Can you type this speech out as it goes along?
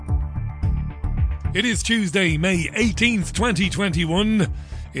It is Tuesday, May 18th, 2021.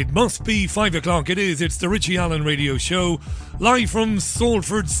 It must be 5 o'clock. It is. It's the Richie Allen Radio Show, live from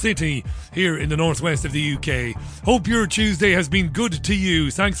Salford City, here in the northwest of the UK. Hope your Tuesday has been good to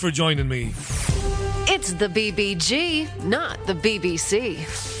you. Thanks for joining me. It's the BBG, not the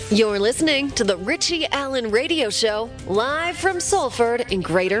BBC. You're listening to the Richie Allen Radio Show, live from Salford in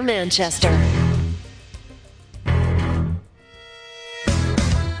Greater Manchester.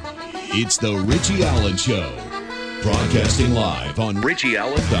 It's the Richie Allen Show, broadcasting live on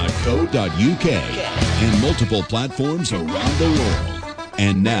richieallen.co.uk and multiple platforms around the world.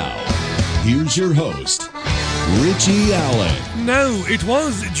 And now, here's your host, Richie Allen. Now, it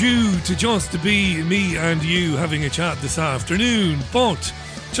was due to just be me and you having a chat this afternoon, but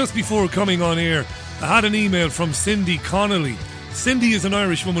just before coming on air, I had an email from Cindy Connolly. Cindy is an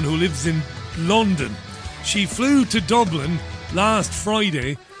Irishwoman who lives in London. She flew to Dublin last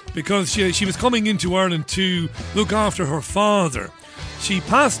Friday because she was coming into Ireland to look after her father. She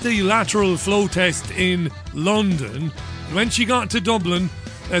passed the lateral flow test in London. When she got to Dublin,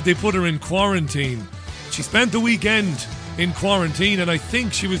 they put her in quarantine. She spent the weekend in quarantine, and I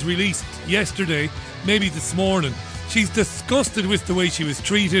think she was released yesterday, maybe this morning. She's disgusted with the way she was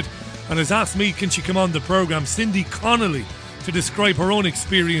treated and has asked me, can she come on the programme? Cindy Connolly, to describe her own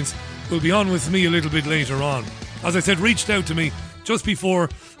experience, will be on with me a little bit later on. As I said, reached out to me just before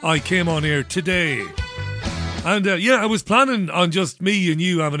I came on air today. And I was planning on just me and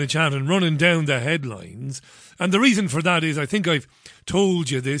you having a chat and running down the headlines. And the reason for that is, I think I've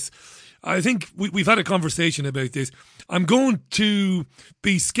told you this. I think we've had a conversation about this. I'm going to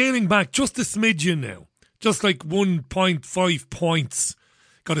be scaling back just a smidgen now. Just like 1.5 points.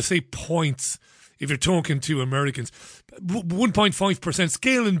 Got to say points if you're talking to Americans. 1.5%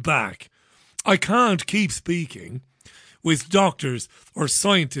 scaling back. I can't keep speaking with doctors or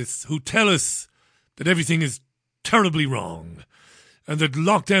scientists who tell us that everything is terribly wrong and that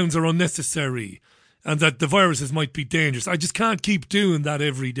lockdowns are unnecessary and that the viruses might be dangerous. I just can't keep doing that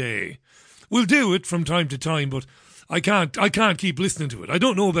every day. We'll do it from time to time, but I can't keep listening to it. I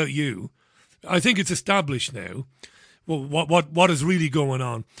don't know about you. I think it's established now what is really going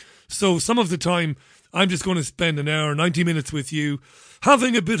on. So some of the time I'm just going to spend an hour, 90 minutes with you,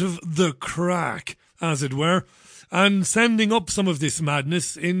 having a bit of the crack, as it were, and sending up some of this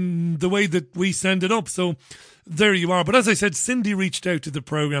madness in the way that we send it up. So there you are. But as I said, Cindy reached out to the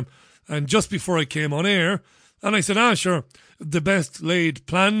programme, and just before I came on air, and I said, sure, the best laid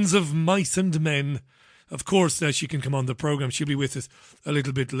plans of mice and men. Of course, she can come on the programme. She'll be with us a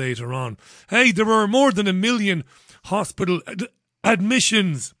little bit later on. Hey, there were more than 1 million hospital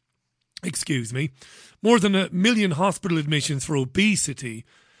admissions. More than 1 million hospital admissions for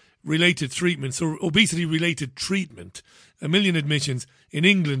obesity-related treatments, or obesity-related treatment. 1 million admissions in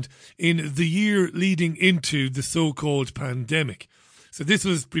England in the year leading into the so-called pandemic. So this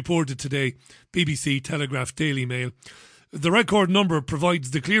was reported today, BBC, Telegraph, Daily Mail. The record number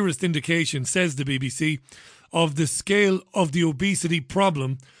provides the clearest indication, says the BBC, of the scale of the obesity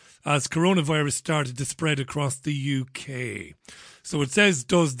problem as coronavirus started to spread across the UK. So it says,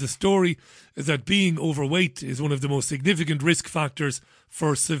 does the story, is that being overweight is one of the most significant risk factors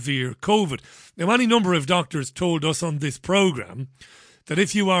for severe COVID. Now, any number of doctors told us on this programme that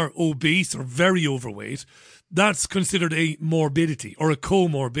if you are obese or very overweight, that's considered a morbidity or a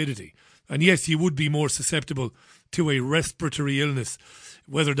comorbidity. And yes, you would be more susceptible to a respiratory illness,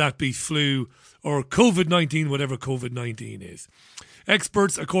 whether that be flu or COVID-19, whatever COVID-19 is.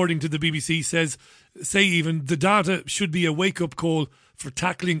 Experts, according to the BBC, say even the data should be a wake-up call for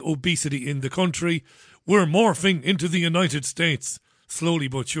tackling obesity in the country. We're morphing into the United States, slowly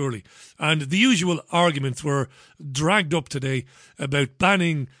but surely. And the usual arguments were dragged up today about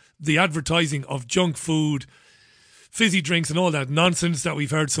banning the advertising of junk food, fizzy drinks and all that nonsense that we've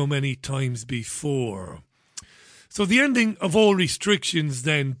heard so many times before. So the ending of all restrictions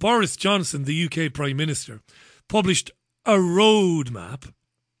then, Boris Johnson, the UK Prime Minister, published a roadmap,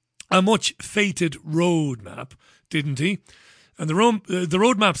 a much fated roadmap, didn't he? And the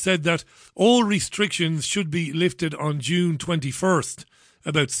roadmap said that all restrictions should be lifted on June 21st,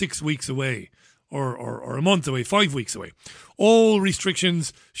 about 6 weeks away, or a month away, 5 weeks away. All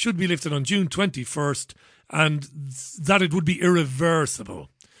restrictions should be lifted on June 21st, and that it would be irreversible.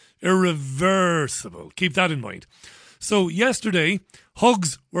 Irreversible. Keep that in mind. So yesterday,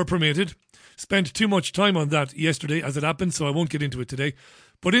 hugs were permitted. Spent too much time on that yesterday as it happened, so I won't get into it today.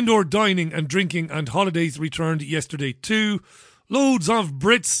 But indoor dining and drinking and holidays returned yesterday too. Loads of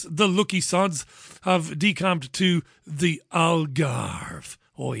Brits, the lucky sods, have decamped to the Algarve.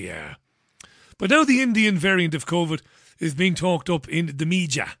 Oh yeah. But now the Indian variant of COVID is being talked up in the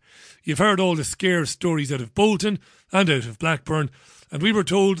media. You've heard all the scare stories out of Bolton and out of Blackburn, and we were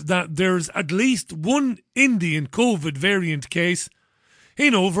told that there's at least one Indian COVID variant case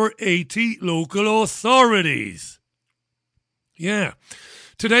in over 80 local authorities. Yeah.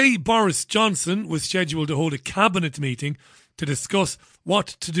 Today, Boris Johnson was scheduled to hold a cabinet meeting to discuss what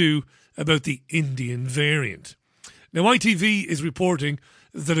to do about the Indian variant. Now, ITV is reporting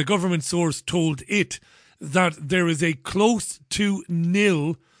that a government source told it that there is a close to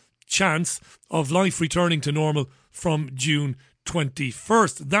nil chance of life returning to normal from June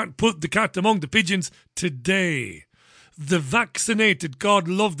 21st. That put the cat among the pigeons today. The vaccinated, God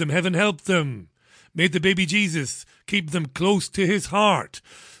love them, heaven help them. May the baby Jesus keep them close to his heart.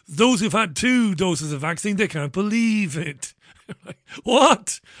 Those who've had 2 doses of vaccine, they can't believe it.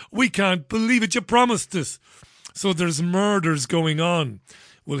 What? We can't believe it. You promised us. So there's murders going on.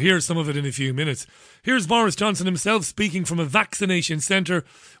 We'll hear some of it in a few minutes. Here's Boris Johnson himself speaking from a vaccination centre.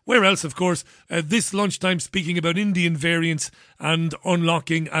 Where else, of course, this lunchtime speaking about Indian variants and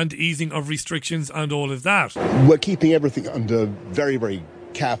unlocking and easing of restrictions and all of that. We're keeping everything under very, very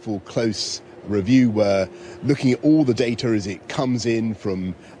careful, close review. We're looking at all the data as it comes in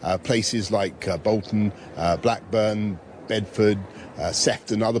from places like Bolton, Blackburn, Bedford,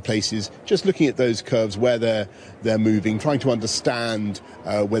 Sefton, other places, just looking at those curves where they're moving, trying to understand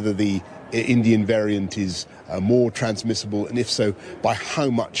whether the Indian variant is more transmissible, and if so, by how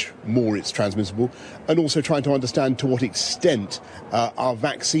much more it's transmissible, and also trying to understand to what extent our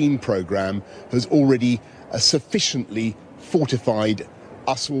vaccine programme has already sufficiently fortified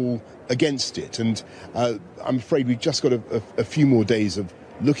us all against it. And I'm afraid we've just got a few more days of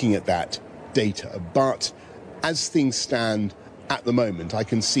looking at that data. But as things stand at the moment, I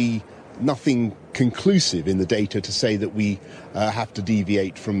can see nothing conclusive in the data to say that we have to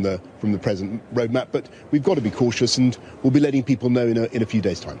deviate from the present roadmap. But we've got to be cautious, and we'll be letting people know in a few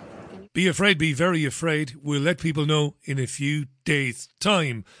days' time. Be afraid, be very afraid. We'll let people know in a few days'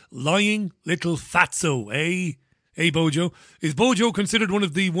 time. Lying little fatso, eh? Hey, Bojo. Is Bojo considered one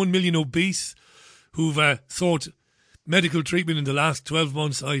of the 1 million obese who've sought medical treatment in the last 12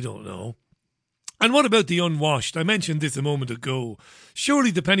 months? I don't know. And what about the unwashed? I mentioned this a moment ago. Surely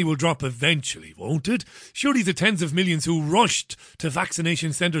the penny will drop eventually, won't it? Surely the tens of millions who rushed to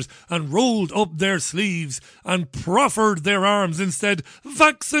vaccination centres and rolled up their sleeves and proffered their arms and said,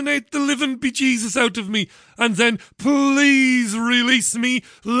 vaccinate the living bejesus out of me, and then please release me,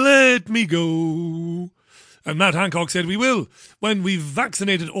 let me go. And Matt Hancock said we will. When we've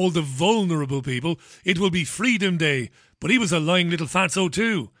vaccinated all the vulnerable people, it will be Freedom Day. But he was a lying little fatso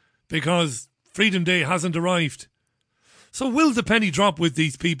too, because Freedom Day hasn't arrived. So will the penny drop with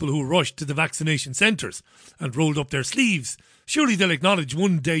these people who rushed to the vaccination centres and rolled up their sleeves? Surely they'll acknowledge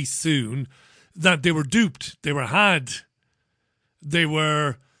one day soon that they were duped, they were had, they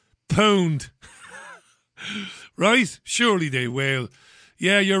were pwned. Right? Surely they will.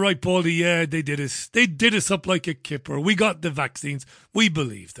 Yeah, you're right, Paulie. Yeah, they did us. They did us up like a kipper. We got the vaccines. We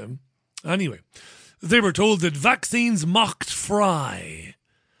believed them. Anyway, they were told that vaccines mocked frei.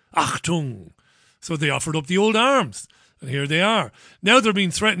 Achtung. So they offered up the old arms. And here they are. Now they're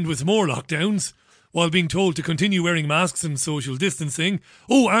being threatened with more lockdowns, while being told to continue wearing masks and social distancing.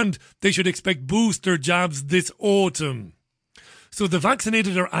 Oh, and they should expect booster jabs this autumn. So the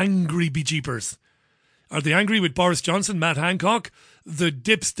vaccinated are angry, bejeepers. Are they angry with Boris Johnson, Matt Hancock, the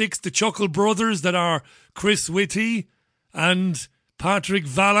dipsticks, the Chuckle brothers that are Chris Whitty and Patrick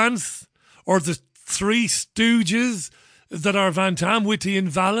Vallance, or the Three Stooges that are Van Tam, Whitty and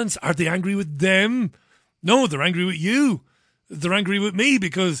Vallance? Are they angry with them? No, they're angry with you. They're angry with me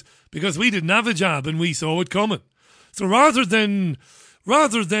because we didn't have a jab and we saw it coming. So rather than,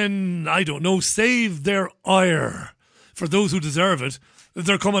 I don't know, save their ire for those who deserve it,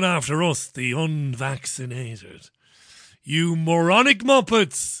 they're coming after us, the unvaccinated. You moronic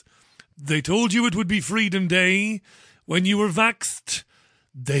muppets. They told you it would be Freedom Day. When you were vaxxed,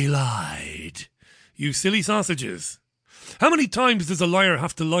 they lied. You silly sausages. How many times does a liar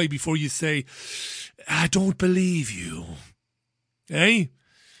have to lie before you say, I don't believe you? Eh?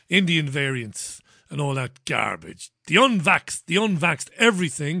 Indian variants and all that garbage. The unvaxxed,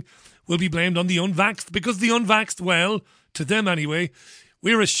 everything will be blamed on the unvaxxed, because the unvaxxed, well, to them anyway,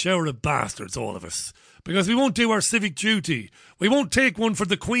 we're a shower of bastards, all of us, because we won't do our civic duty. We won't take one for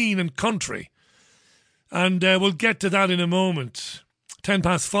the Queen and country. And we'll get to that in a moment.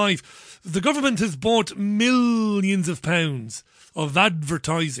 5:10. The government has bought millions of pounds of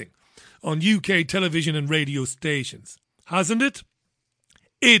advertising on UK television and radio stations. Hasn't it?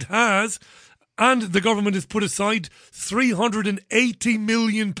 It has. And the government has put aside £380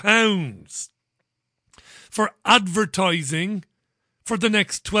 million for advertising for the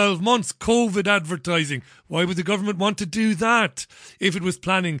next 12 months. COVID advertising. Why would the government want to do that if it was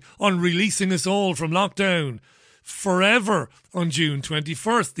planning on releasing us all from lockdown forever on June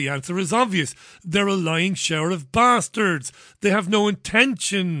 21st? The answer is obvious. They're a lying shower of bastards. They have no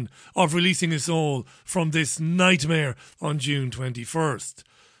intention of releasing us all from this nightmare on June 21st.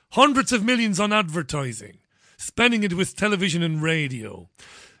 Hundreds of millions on advertising, spending it with television and radio.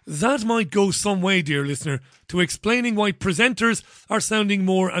 That might go some way, dear listener, to explaining why presenters are sounding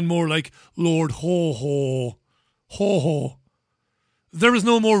more and more like Lord Ho-Ho. Ho-Ho. There is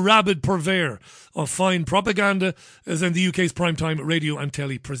no more rabid purveyor of fine propaganda as in the UK's primetime radio and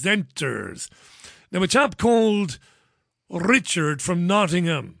telly presenters. Now, a chap called Richard from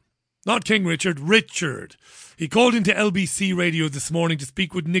Nottingham, not King Richard, Richard. He called into LBC Radio this morning to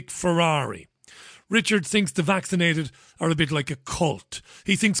speak with Nick Ferrari. Richard thinks the vaccinated are a bit like a cult.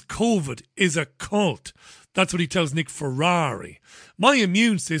 He thinks COVID is a cult. That's what he tells Nick Ferrari. My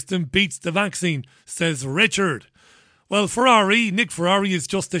immune system beats the vaccine, says Richard. Well, Nick Ferrari is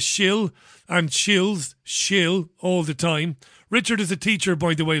just a shill, and shills shill all the time. Richard is a teacher,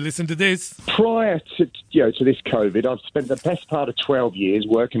 by the way. Listen to this. Prior to this COVID, I've spent the best part of 12 years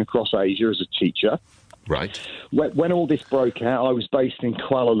working across Asia as a teacher. Right. When all this broke out, I was based in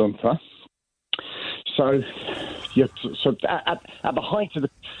Kuala Lumpur. So at the height of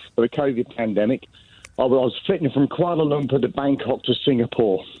the COVID pandemic, I was flitting from Kuala Lumpur to Bangkok to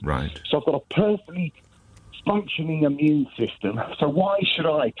Singapore. Right. So I've got a perfectly functioning immune system. So why should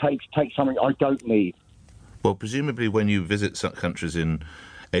I take something I don't need? Well, presumably when you visit some countries in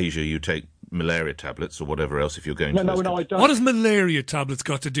Asia, you take malaria tablets or whatever else if you're going to those I don't. What has malaria tablets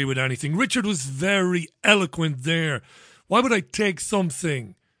got to do with anything? Richard was very eloquent there. Why would I take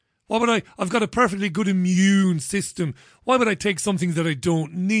something? I've got a perfectly good immune system. Why would I take something that I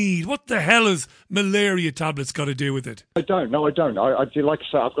don't need? What the hell has malaria tablets got to do with it? I don't. No, I don't. I do, like I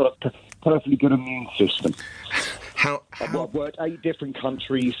say, I've got a perfectly good immune system. I've worked 8 different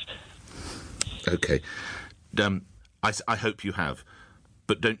countries. Okay. I hope you have.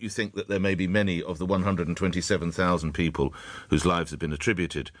 But don't you think that there may be many of the 127,000 people whose lives have been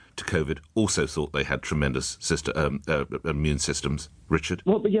attributed to COVID also thought they had tremendous immune systems, Richard?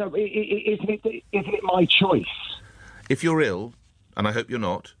 Well, but, isn't it my choice? If you're ill, and I hope you're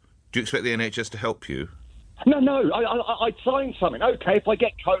not, do you expect the NHS to help you? No, I'd sign something. Okay, if I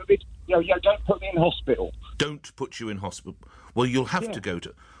get COVID, don't put me in hospital. Don't put you in hospital. Well, you'll have to go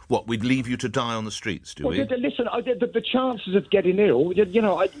to... What, we'd leave you to die on the streets, do we? Listen, the chances of getting ill,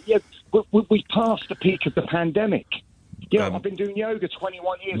 we passed the peak of the pandemic. I've been doing yoga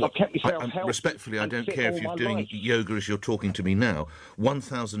 21 years. I've kept myself healthy. Respectfully, I don't care if you're doing yoga as you're talking to me now.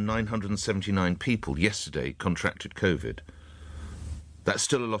 1,979 people yesterday contracted COVID. That's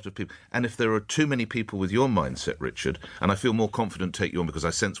still a lot of people. And if there are too many people with your mindset, Richard, and I feel more confident take you on because I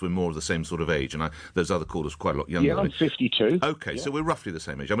sense we're more of the same sort of age, and those other callers quite a lot younger. Yeah, I'm 52. Okay, so we're roughly the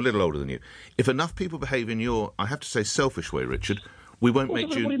same age. I'm a little older than you. If enough people behave in your, I have to say, selfish way, Richard, we won't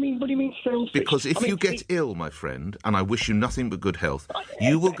make you... What do you mean selfish? Because if you get ill, my friend, and I wish you nothing but good health,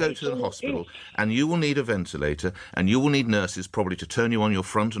 you will go to the hospital and you will need a ventilator and you will need nurses probably to turn you on your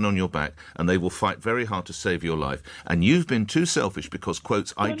front and on your back, and they will fight very hard to save your life. And you've been too selfish because,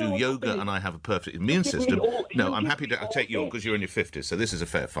 quotes, I do yoga and I have a perfect immune system. No, I'm happy to take you on because you're in your 50s, so this is a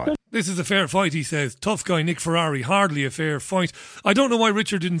fair fight. This is a fair fight, he says. Tough guy Nick Ferrari, hardly a fair fight. I don't know why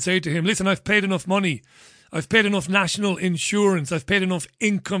Richard didn't say to him, listen, I've paid enough money. I've paid enough national insurance. I've paid enough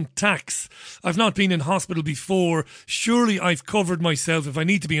income tax. I've not been in hospital before. Surely I've covered myself if I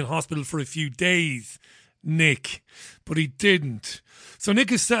need to be in hospital for a few days, Nick. But he didn't. So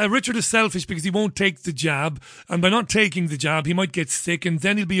Richard is selfish because he won't take the jab, and by not taking the jab he might get sick, and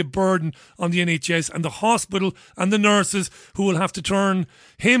then he'll be a burden on the NHS and the hospital and the nurses, who will have to turn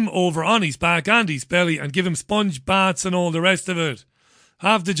him over on his back and his belly and give him sponge baths and all the rest of it.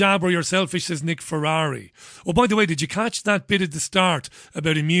 Have the jab or you're selfish, says Nick Ferrari. Oh, by the way, did you catch that bit at the start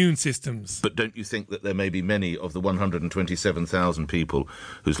about immune systems? But don't you think that there may be many of the 127,000 people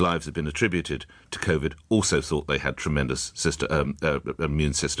whose lives have been attributed to COVID also thought they had tremendous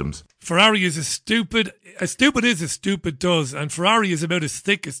immune systems? Ferrari is as stupid as stupid does, and Ferrari is about as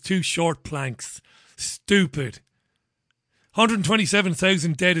thick as 2 short planks. Stupid.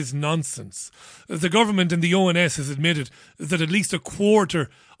 127,000 dead is nonsense. The government and the ONS has admitted that at least a quarter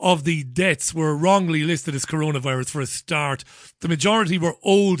of the deaths were wrongly listed as coronavirus for a start. The majority were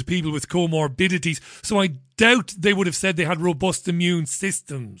old people with comorbidities, so I doubt they would have said they had robust immune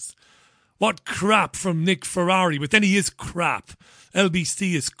systems. What crap from Nick Ferrari, but then he is crap.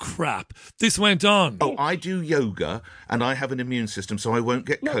 LBC is crap. This went on. Oh, I do yoga and I have an immune system so I won't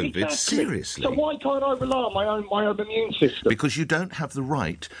get COVID. Exactly. Seriously. So why can't I rely on my own immune system? Because you don't have the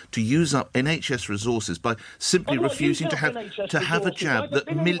right to use up NHS resources by simply refusing to have a jab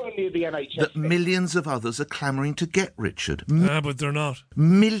that millions of others are clamouring to get, Richard. But they're not.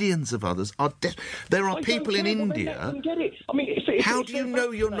 Millions of others are there are people in India. How do you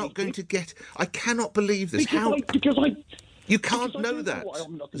know you're not going to get it? I cannot believe this. You can't know that.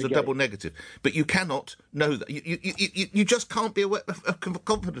 There's a double negative. But you cannot know that. You just can't be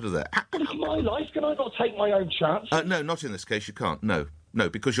confident of that. It's my life. Can I not take my own chance? No, not in this case. You can't. No,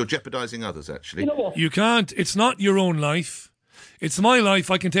 because you're jeopardising others, actually. You know what? You can't. It's not your own life. It's my life.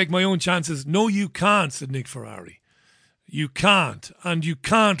 I can take my own chances. No, you can't, said Nick Ferrari. You can't. And you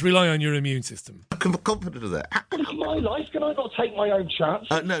can't rely on your immune system. I'm confident of that. It's my life. Can I not take my own chance?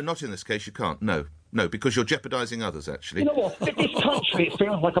 No, not in this case. You can't. No, because you're jeopardising others, actually. You know what? This country, it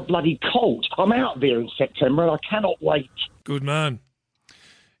feels like a bloody cult. I'm out there in September and I cannot wait. Good man.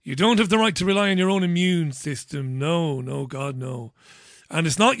 You don't have the right to rely on your own immune system. No, God, no. And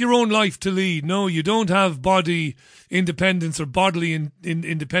it's not your own life to lead. No, you don't have body independence or bodily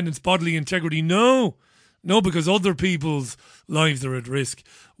independence, bodily integrity. No, because other people's lives are at risk.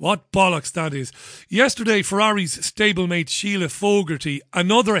 What bollocks that is. Yesterday, Ferrari's stablemate Sheila Fogarty,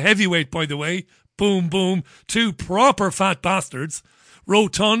 another heavyweight, by the way, boom, boom, two proper fat bastards,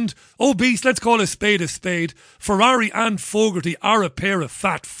 rotund, obese, let's call a spade a spade. Ferrari and Fogarty are a pair of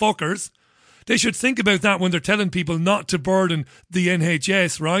fat fuckers. They should think about that when they're telling people not to burden the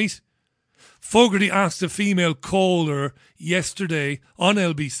NHS, right? Fogarty asked a female caller yesterday on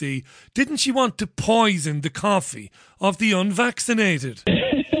LBC, didn't she want to poison the coffee of the unvaccinated?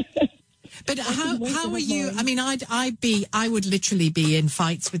 But how are you? I mean, I would literally be in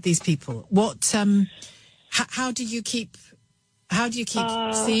fights with these people. What? How do you keep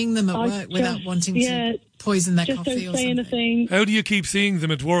seeing them at work without wanting to poison their coffee or something? Anything. How do you keep seeing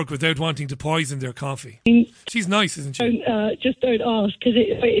them at work without wanting to poison their coffee? She's nice, isn't she? Just don't ask, because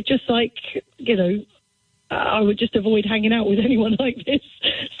it just like, I would just avoid hanging out with anyone like this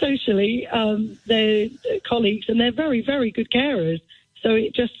socially. They're colleagues and they're very, very good carers. So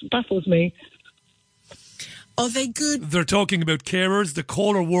it just baffles me. Are they good? They're talking about carers. The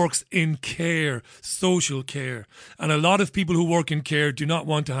caller works in care, social care. And a lot of people who work in care do not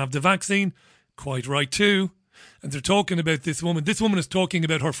want to have the vaccine. Quite right too. And they're talking about this woman. This woman is talking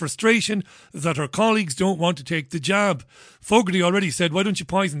about her frustration that her colleagues don't want to take the jab. Fogarty already said, why don't you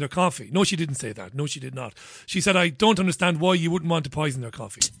poison their coffee? No, she didn't say that. No, she did not. She said, I don't understand why you wouldn't want to poison their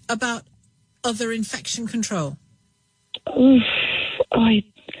coffee. About other infection control? I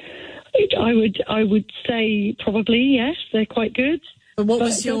would say probably yes, they're quite good. But it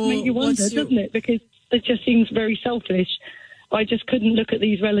does make you wonder, doesn't it? Because it just seems very selfish. I just couldn't look at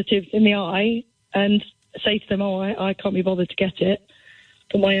these relatives in the eye and say to them, I can't be bothered to get it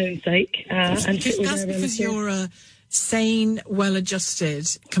for my own sake. That's because you're a sane,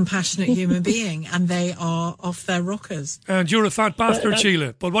 well-adjusted, compassionate human being, and they are off their rockers. And you're a fat bastard,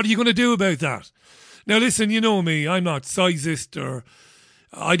 Sheila. But what are you going to do about that? Now listen, you know me, I'm not sizist, or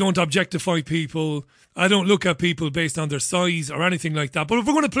I don't objectify people. I don't look at people based on their size or anything like that. But if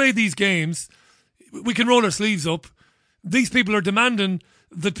we're going to play these games, we can roll our sleeves up. These people are demanding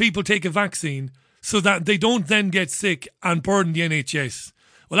that people take a vaccine so that they don't then get sick and burden the NHS.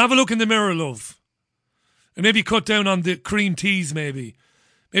 Well, have a look in the mirror, love. And maybe cut down on the cream teas, maybe.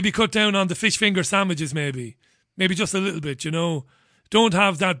 Maybe cut down on the fish finger sandwiches, maybe. Maybe just a little bit, Don't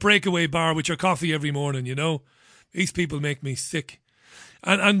have that breakaway bar with your coffee every morning, These people make me sick.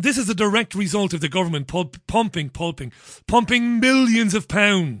 And this is a direct result of the government pumping millions of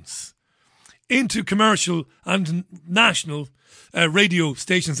pounds into commercial and national radio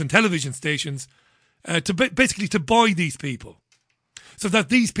stations and television stations to basically to buy these people, so that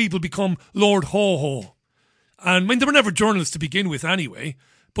these people become Lord Ho-Ho. And I mean, they were never journalists to begin with anyway,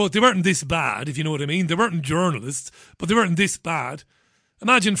 but they weren't this bad, if you know what I mean. They weren't journalists, but they weren't this bad.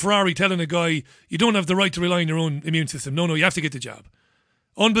 Imagine Ferrari telling a guy, you don't have the right to rely on your own immune system. No, you have to get the jab.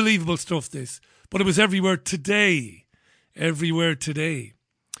 Unbelievable stuff, this. But it was everywhere today. Everywhere today.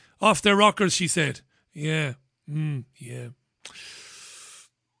 Off their rockers, she said. Yeah.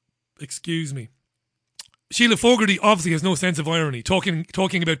 Excuse me. Sheila Fogarty obviously has no sense of irony,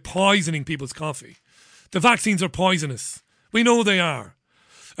 talking about poisoning people's coffee. The vaccines are poisonous. We know they are.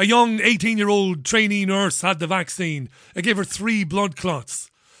 A young 18-year-old trainee nurse had the vaccine. It gave her 3 blood clots.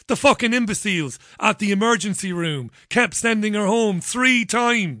 The fucking imbeciles at the emergency room kept sending her home 3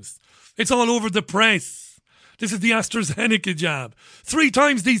 times. It's all over the press. This is the AstraZeneca jab. 3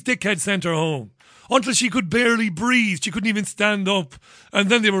 times these dickheads sent her home. Until she could barely breathe. She couldn't even stand up. And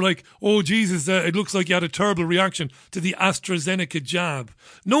then they were like, oh, Jesus, it looks like you had a terrible reaction to the AstraZeneca jab.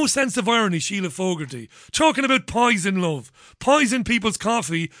 No sense of irony, Sheila Fogarty. Talking about poison, love. Poison people's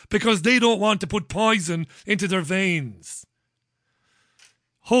coffee because they don't want to put poison into their veins.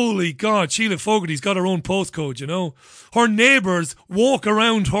 Holy God, Sheila Fogarty's got her own postcode, you know. Her neighbours walk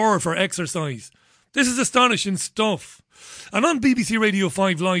around her for exercise. This is astonishing stuff. And on BBC Radio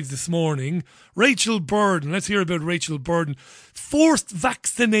 5 Live this morning, Rachel Burden, let's hear about Rachel Burden. Forced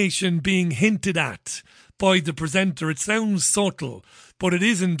vaccination being hinted at by the presenter. It sounds subtle, but it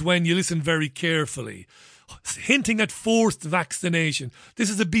isn't when you listen very carefully. Hinting at forced vaccination. This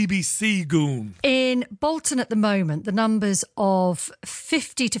is a BBC goon. In Bolton at the moment, the numbers of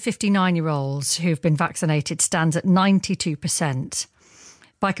 50 to 59-year-olds who've been vaccinated stands at 92%.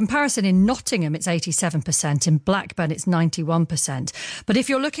 By comparison, in Nottingham, it's 87%. In Blackburn, it's 91%. But if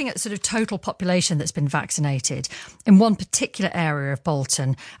you're looking at sort of total population that's been vaccinated, in one particular area of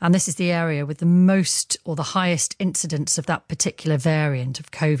Bolton, and this is the area with the most or the highest incidence of that particular variant of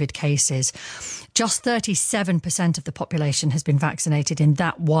COVID cases, just 37% of the population has been vaccinated in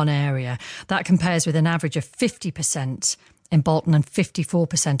that one area. That compares with an average of 50% in Bolton and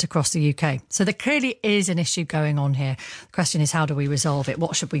 54% across the UK. So there clearly is an issue going on here. The question is, how do we resolve it?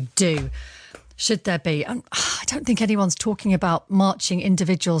 What should we do? Should there be? I don't think anyone's talking about marching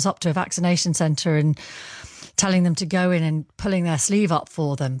individuals up to a vaccination centre and telling them to go in and pulling their sleeve up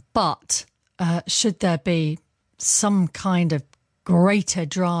for them. But should there be some kind of greater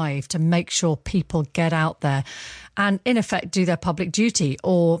drive to make sure people get out there and, in effect, do their public duty?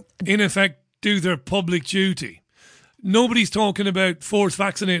 Or, in effect, do their public duty. Nobody's talking about force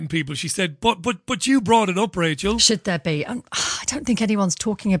vaccinating people, she said, but you brought it up, Rachel. Should there be? I don't think anyone's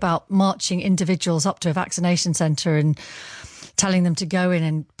talking about marching individuals up to a vaccination centre and telling them to go in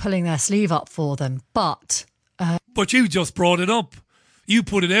and pulling their sleeve up for them. But you just brought it up. You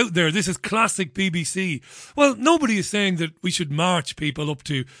put it out there. This is classic BBC. Well, nobody is saying that we should march people up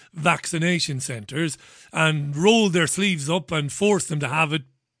to vaccination centres and roll their sleeves up and force them to have it.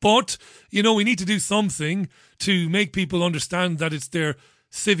 But, you know, we need to do something to make people understand that it's their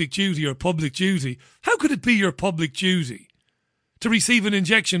civic duty or public duty. How could it be your public duty to receive an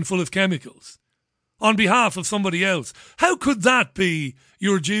injection full of chemicals on behalf of somebody else? How could that be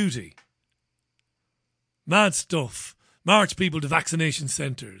your duty? Mad stuff. March people to vaccination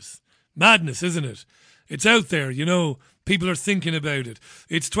centres. Madness, isn't it? It's out there, you know. People are thinking about it.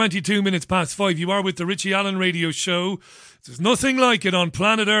 It's 22 minutes past 5. You are with the Richie Allen Radio Show. There's nothing like it on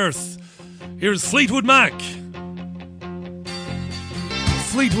planet Earth. Here's Fleetwood Mac.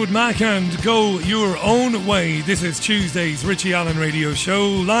 Fleetwood Mac and Go Your Own Way. This is Tuesday's Richie Allen Radio Show,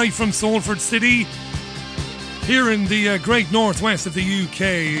 live from Salford City, here in the great northwest of the UK.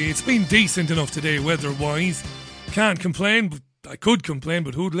 It's been decent enough today, weather-wise. Can't complain, but I could complain,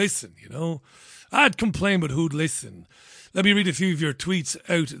 but who'd listen, you know? I'd complain, but who'd listen? Let me read a few of your tweets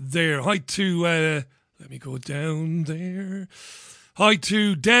out there. Hi to, let me go down there. Hi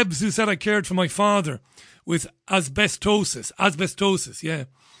to Debs, who said I cared for my father with asbestosis. Asbestosis, yeah.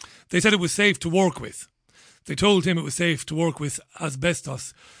 They said it was safe to work with. They told him it was safe to work with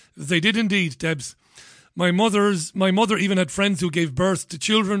asbestos. They did indeed, Debs. My mother even had friends who gave birth to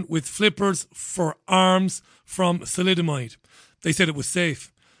children with flippers for arms from thalidomide. They said it was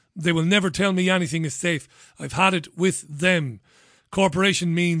safe. They will never tell me anything is safe. I've had it with them.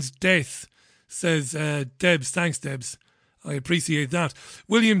 Corporation means death, says Debs. Thanks, Debs. I appreciate that.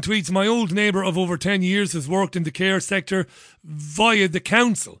 William tweets, my old neighbour of over 10 years has worked in the care sector via the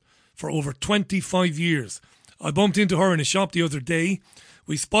council for over 25 years. I bumped into her in a shop the other day.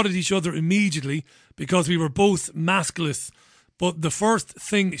 We spotted each other immediately because we were both maskless. But the first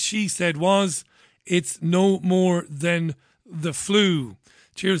thing she said was, it's no more than the flu.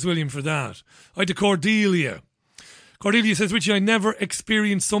 Cheers, William, for that. Hi to Cordelia. Cordelia says, Richie, I never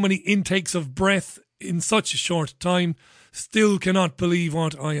experienced so many intakes of breath in such a short time. Still cannot believe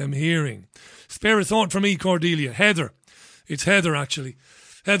what I am hearing. Spare a thought for me, Cordelia. Heather. It's Heather, actually.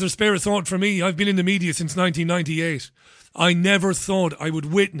 Heather, spare a thought for me. I've been in the media since 1998. I never thought I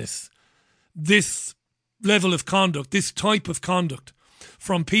would witness this level of conduct, this type of conduct,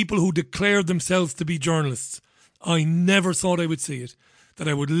 from people who declare themselves to be journalists. I never thought I would see it, that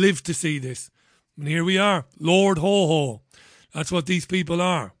I would live to see this. And here we are. Lord ho-ho. That's what these people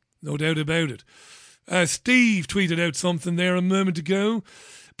are. No doubt about it. Steve tweeted out something there a moment ago.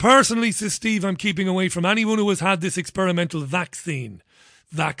 Personally, says Steve, I'm keeping away from anyone who has had this experimental vaccine.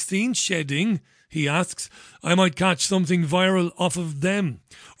 Vaccine shedding, he asks. I might catch something viral off of them,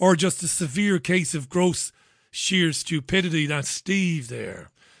 or just a severe case of gross sheer stupidity. That's Steve there.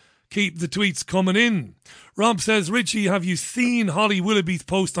 Keep the tweets coming in. Rob says, Richie, have you seen Holly Willoughby's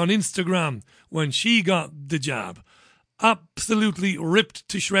post on Instagram when she got the jab? Absolutely ripped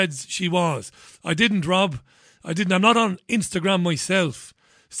to shreds she was. I didn't, Rob. I didn't. I'm not on Instagram myself,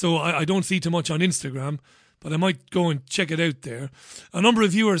 so I don't see too much on Instagram, but I might go and check it out there. A number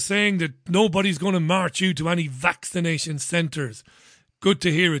of you are saying that nobody's going to march you to any vaccination centres. Good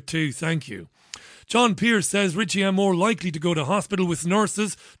to hear it too. Thank you. John Pierce says, Richie, I'm more likely to go to hospital with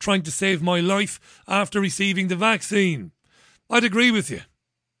nurses trying to save my life after receiving the vaccine. I'd agree with you.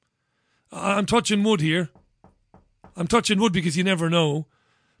 I'm touching wood here. I'm touching wood because you never know.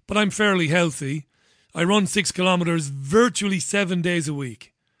 But I'm fairly healthy. I run 6 kilometres virtually 7 days a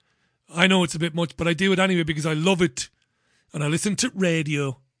week. I know it's a bit much, but I do it anyway because I love it. And I listen to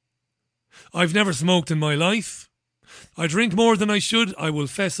radio. I've never smoked in my life. I drink more than I should. I will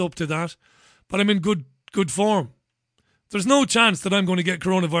fess up to that. But I'm in good form. There's no chance that I'm going to get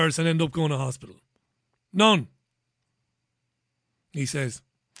coronavirus and end up going to hospital. None. He says.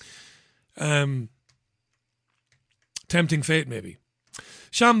 Tempting fate, maybe.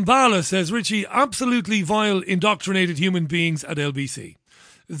 Shambhala says, Richie, absolutely vile, indoctrinated human beings at LBC.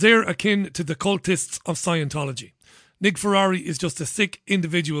 They're akin to the cultists of Scientology. Nick Ferrari is just a sick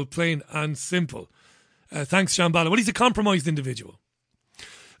individual, plain and simple. Thanks, Shambhala. Well, he's a compromised individual.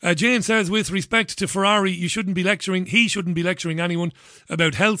 Jane says, with respect to Ferrari, he shouldn't be lecturing anyone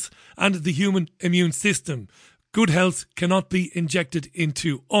about health and the human immune system. Good health cannot be injected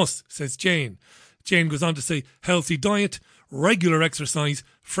into us, says Jane. Jane goes on to say, healthy diet, regular exercise,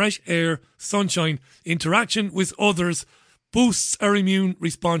 fresh air, sunshine, interaction with others boosts our immune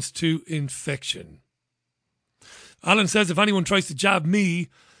response to infection. Alan says, if anyone tries to jab me,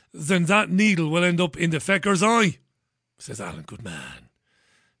 then that needle will end up in the fecker's eye, says Alan. Good man.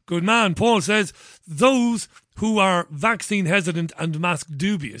 Good man. Paul says, those who are vaccine hesitant and mask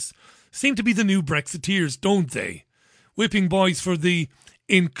dubious seem to be the new Brexiteers, don't they? Whipping boys for the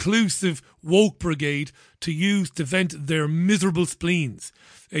inclusive woke brigade to use to vent their miserable spleens.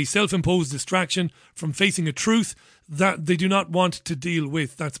 A self-imposed distraction from facing a truth that they do not want to deal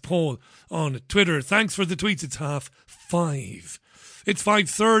with. That's Paul on Twitter. Thanks for the tweets. It's 5:30. It's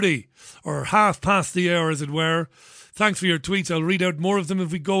 5:30, or half past the hour, as it were. Thanks for your tweets. I'll read out more of them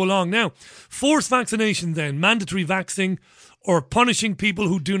if we go along. Now, forced vaccination then, mandatory vaxing, or punishing people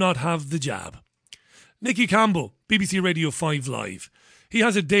who do not have the jab. Nicky Campbell, BBC Radio 5 Live. He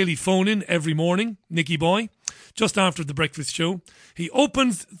has a daily phone-in every morning, Nicky Boy, just after the breakfast show. He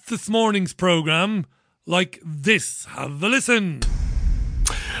opens this morning's programme like this. Have a listen.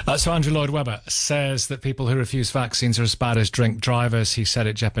 So Andrew Lloyd Webber says that people who refuse vaccines are as bad as drink drivers. He said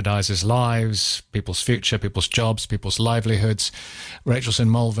it jeopardises lives, people's future, people's jobs, people's livelihoods. Rachel's in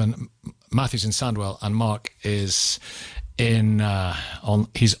Malvern, Matthew's in Sandwell, and Mark is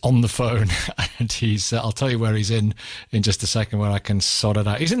he's on the phone, and he's I'll tell you where he's in just a second, where I can sort it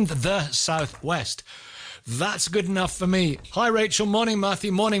out. He's in the southwest. That's good enough for me. Hi Rachel, morning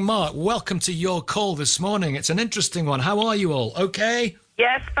Matthew, morning Mark. Welcome to your call this morning. It's an interesting one. How are you all? Okay?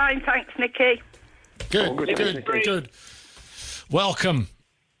 Yes, fine, thanks, Nicky. Good. Welcome.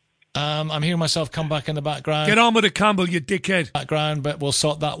 I'm hearing myself come back in the background. Get on with it, Campbell, you dickhead. Background, but we'll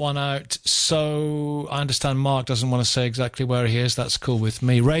sort that one out. So I understand Mark doesn't want to say exactly where he is. That's cool with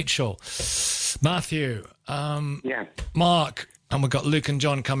me. Rachel, Matthew, yeah. Mark, and we've got Luke and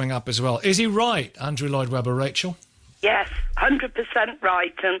John coming up as well. Is he right, Andrew Lloyd Webber, Rachel? Yes, 100%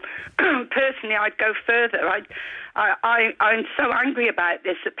 right. And personally, I'd go further. I'm so angry about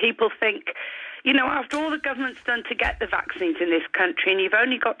this that people think, you know, after all the government's done to get the vaccines in this country, and you've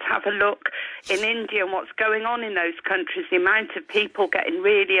only got to have a look in India and what's going on in those countries, the amount of people getting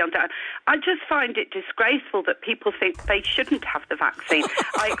really undone. I just find it disgraceful that people think they shouldn't have the vaccine.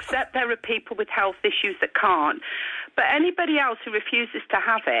 I accept there are people with health issues that can't, but anybody else who refuses to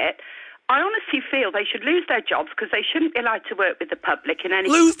have it, I honestly feel they should lose their jobs, because they shouldn't be allowed to work with the public in any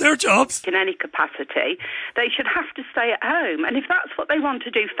lose their jobs in any capacity. They should have to stay at home, and if that's what they want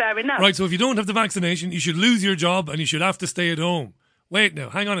to do, fair enough. Right, so if you don't have the vaccination, you should lose your job and you should have to stay at home. Wait now,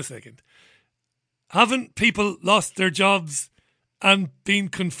 hang on a second. Haven't people lost their jobs and been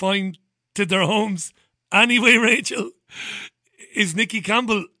confined to their homes anyway, Rachel? Is Nicky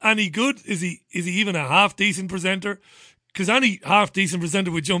Campbell any good? Is he even a half-decent presenter? Because any half-decent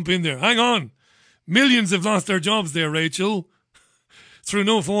presenter would jump in there. Hang on. Millions have lost their jobs there, Rachel, through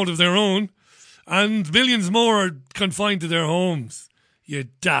no fault of their own. And millions more are confined to their homes. You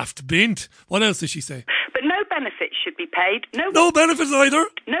daft bint. What else does she say? But no benefits should be paid. No benefits either.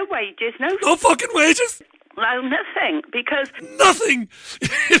 No wages. No fucking wages. No, nothing, because... Nothing!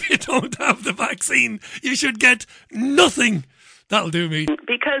 If you don't have the vaccine, you should get nothing. That'll do me.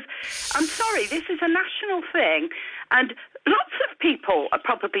 Because, I'm sorry, this is a national thing, and lots of people are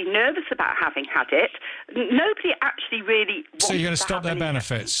probably nervous about having had it. Nobody actually really wants So you're going to stop their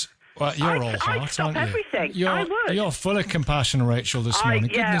benefits? Well, you're all heart, aren't you? Everything. I would. You're full of compassion, Rachel, this morning.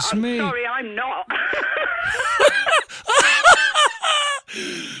 Goodness me. Sorry, I'm not.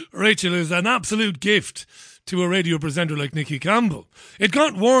 Rachel is an absolute gift to a radio presenter like Nicky Campbell. It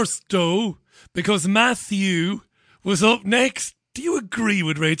got worse, though, because Matthew was up next. Do you agree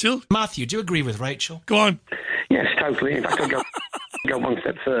with Rachel? Matthew, do you agree with Rachel? Go on. Yes, totally. In fact, I'll go one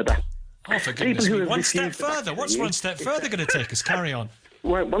step further. Oh, for goodness me. One step further? What's one step further going to take us? Carry on.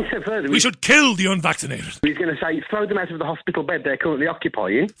 Well, one step further. We should kill the unvaccinated. He's going to say, throw them out of the hospital bed they're currently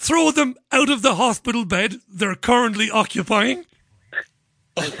occupying. Throw them out of the hospital bed they're currently occupying?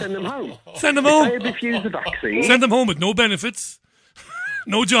 And send them home. Send them home. If they refuse the vaccine. Send them home with no benefits.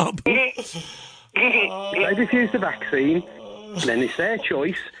 No job. If they refuse the vaccine, then it's their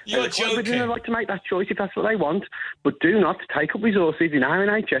choice. You're joking. Everybody has the right to make that choice if that's what they want, but do not take up resources in our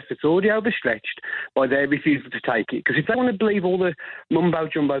NHS that's already overstretched by their refusal to take it. Because if they want to believe all the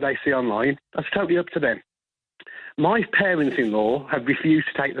mumbo-jumbo they see online, that's totally up to them. My parents-in-law have refused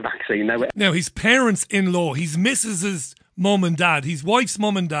to take the vaccine. Now, his parents-in-law, his missus's mum and dad, his wife's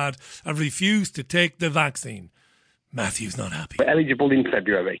mum and dad have refused to take the vaccine. Matthew's not happy. They're eligible in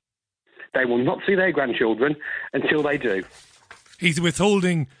February. They will not see their grandchildren until they do. He's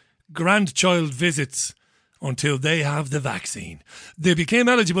withholding grandchild visits until they have the vaccine. They became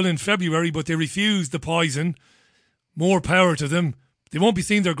eligible in February, but they refused the poison. More power to them. They won't be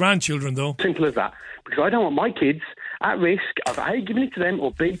seeing their grandchildren, though. Simple as that. Because I don't want my kids at risk of A, giving it to them,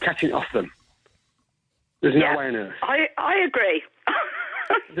 or B, catching it off them. There's no way on earth. I agree.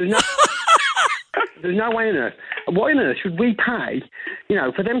 There's no way on earth. Why on earth should we pay,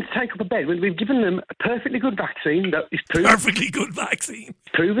 for them to take up a bed when we've given them a perfectly good vaccine that is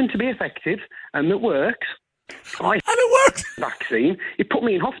proven to be effective and that works? And it works. Vaccine. It put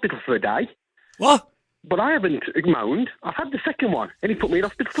me in hospital for a day. What? But I haven't moaned. I've had the second one, and he put me in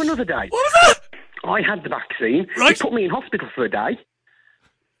hospital for another day. What was that? I had the vaccine. Right. It put me in hospital for a day.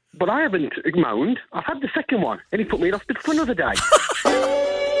 But I haven't moaned. I've had the second one, and he put me in hospital for another day.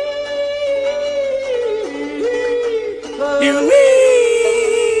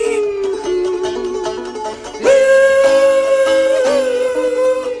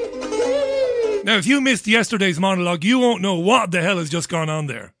 Now, if you missed yesterday's monologue, you won't know what the hell has just gone on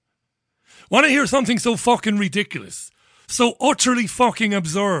there. Want to hear something so fucking ridiculous? So utterly fucking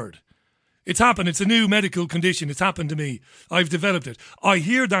absurd. It's happened. It's a new medical condition. It's happened to me. I've developed it. I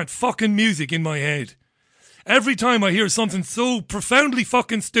hear that fucking music in my head. Every time I hear something so profoundly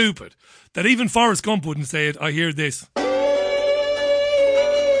fucking stupid that even Forrest Gump wouldn't say it, I hear this.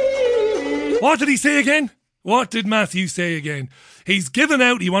 What did he say again? What did Matthew say again? He's given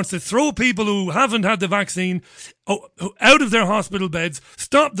out, he wants to throw people who haven't had the vaccine out of their hospital beds,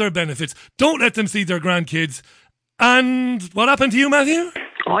 stop their benefits, don't let them see their grandkids. And what happened to you, Matthew?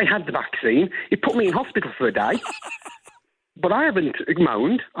 I had the vaccine. It put me in hospital for a day. But I haven't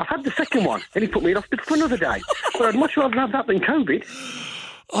moaned. I've had the second one, and he put me in hospital for another day. But I'd much rather have that than COVID.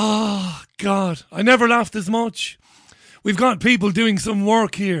 Oh, God. I never laughed as much. We've got people doing some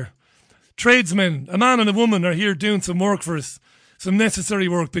work here. Tradesmen, a man and a woman, are here doing some work for us. Some necessary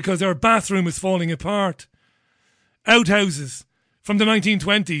work because our bathroom is falling apart. Outhouses from the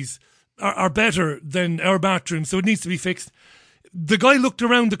 1920s are better than our bathroom, so it needs to be fixed. The guy looked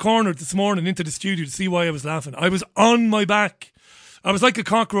around the corner this morning into the studio to see why I was laughing. I was on my back. I was like a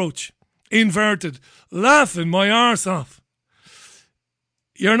cockroach, inverted, laughing my arse off.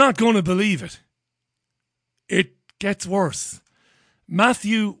 You're not going to believe it. It gets worse.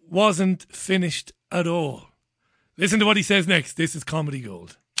 Matthew wasn't finished at all. Listen to what he says next. This is comedy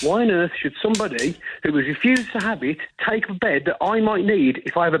gold. Why on earth should somebody who has refused to have it take a bed that I might need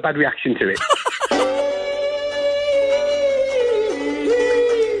if I have a bad reaction to it?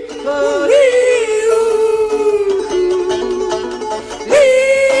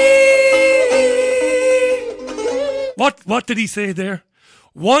 What did he say there?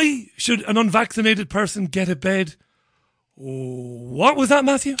 Why should an unvaccinated person get a bed? What was that,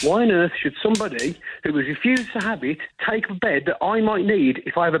 Matthew? Why on earth should somebody who has refused to have it take a bed that I might need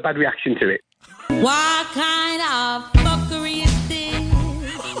if I have a bad reaction to it? What kind of fuckery is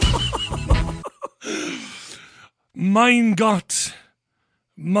this? Mein Gott.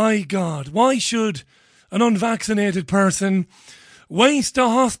 My God. Why should an unvaccinated person waste a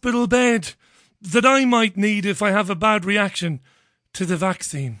hospital bed that I might need if I have a bad reaction to the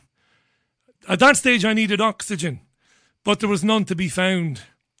vaccine? At that stage, I needed oxygen, but there was none to be found.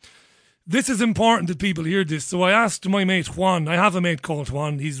 This is important that people hear this, so I asked my mate Juan. I have a mate called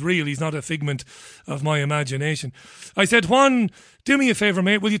Juan. He's real. He's not a figment of my imagination. I said, Juan, do me a favour,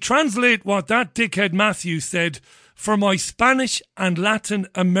 mate. Will you translate what that dickhead Matthew said for my Spanish and Latin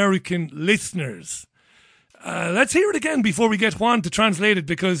American listeners? Let's hear it again before we get Juan to translate it,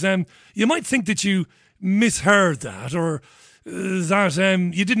 because you might think that you misheard that, or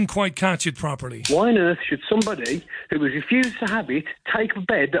that you didn't quite catch it properly. Why on earth should somebody who has refused to have it take a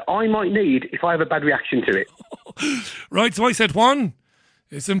bed that I might need if I have a bad reaction to it? Right, so I said, Juan,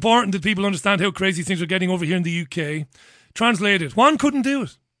 it's important that people understand how crazy things are getting over here in the UK. Translate it. Juan couldn't do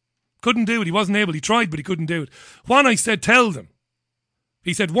it. Couldn't do it. He wasn't able. He tried, but he couldn't do it. Juan, I said, tell them.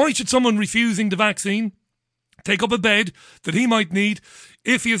 He said, why should someone refusing the vaccine take up a bed that he might need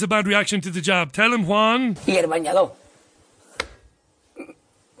if he has a bad reaction to the jab? Tell him, Juan. Y el bañador.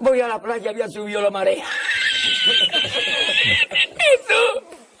 Voy a la playa, ya subió la marea. ¿Y tú?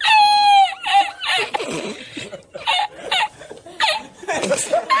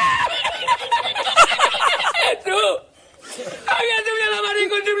 ¿Tú? Había subido la marea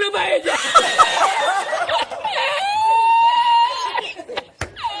con triple paella.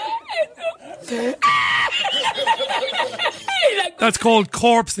 That's called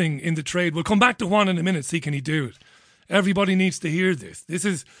corpsing in the trade. We'll come back to Juan in a minute, see can he do it. Everybody needs to hear this. This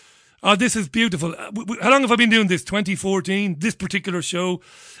is beautiful. How long have I been doing this? 2014, this particular show.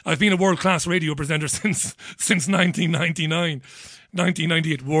 I've been a world-class radio presenter since 1999.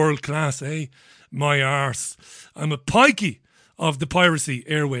 1998, world-class, eh? My arse. I'm a pikey of the piracy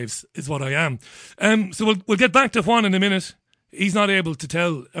airwaves, is what I am. So we'll get back to Juan in a minute. He's not able to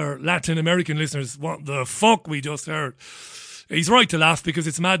tell our Latin American listeners what the fuck we just heard. He's right to laugh because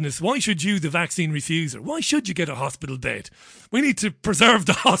it's madness. Why should you, the vaccine refuser, why should you get a hospital bed? We need to preserve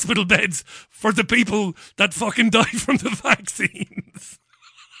the hospital beds for the people that fucking die from the vaccines.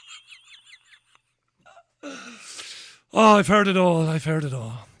 Oh, I've heard it all. I've heard it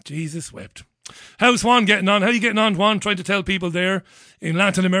all. Jesus wept. How's Juan getting on? How are you getting on, Juan? Trying to tell people there in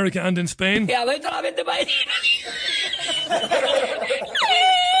Latin America and in Spain? Ya voy solamente para decir.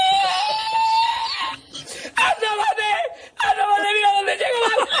 ¡Asómate, mira dónde llega el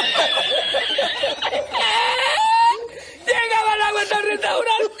agua! ¡Llegaba el agua hasta el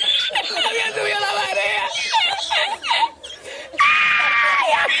restaurante! ¡Había subido la marea!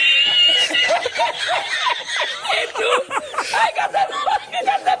 ¿Y tú? ¡Hay que hacer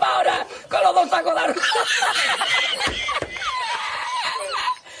para ahora! ¡Con los dos sacos de arroz!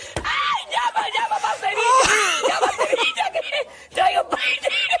 ¡Ay, llama para Sevilla! ¡Llama a Sevilla que traigo país!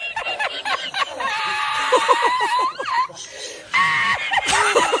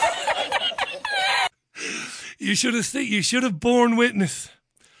 You should have borne witness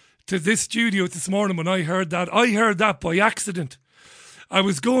to this studio this morning when I heard that. I heard that by accident. I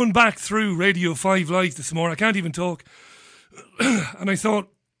was going back through Radio 5 Live this morning. I can't even talk. And I thought,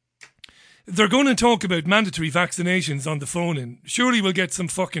 they're going to talk about mandatory vaccinations on the phone and surely we'll get some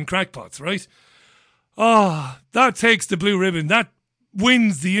fucking crackpots, right? That takes the blue ribbon. That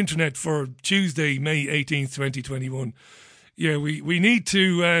wins the internet for Tuesday, May 18th, 2021. Yeah, we need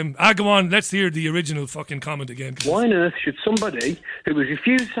to... go on, let's hear the original fucking comment again. Why on earth should somebody who has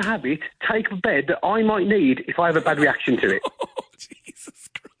refused to have it take a bed that I might need if I have a bad reaction to it? Oh, Jesus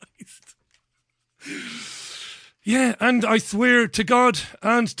Christ. Yeah, and I swear to God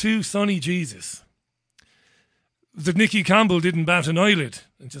and to Sonny Jesus that Nicky Campbell didn't bat an eyelid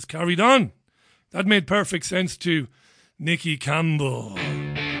and just carried on. That made perfect sense to Nicky Campbell.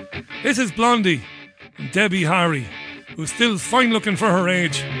 This is Blondie and Debbie Harry, who's still fine looking for her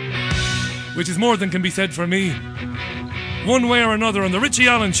age, which is more than can be said for me. One way or another on the Richie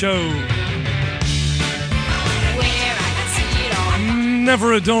Allen Show.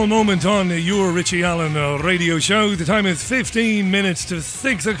 Never a dull moment on your Richie Allen radio show. The time is 15 minutes to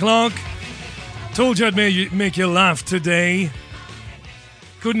 6 o'clock. Told you I'd make you laugh today.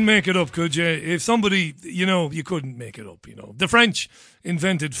 Couldn't make it up, could you? If somebody, you couldn't make it up, The French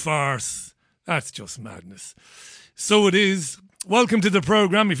invented farce. That's just madness. So it is. Welcome to the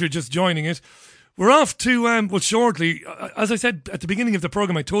programme if you're just joining it. We're off to, shortly, as I said at the beginning of the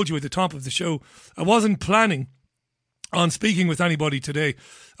programme, I told you at the top of the show, I wasn't planning on speaking with anybody today.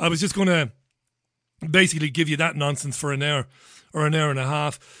 I was just going to basically give you that nonsense for an hour or an hour and a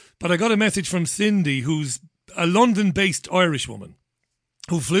half. But I got a message from Cindy, who's a London-based Irishwoman,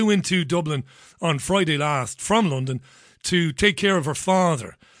 who flew into Dublin on Friday last from London to take care of her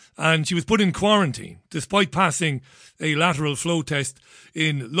father. And she was put in quarantine despite passing a lateral flow test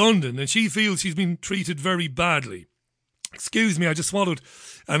in London. And she feels she's been treated very badly. Excuse me, I just swallowed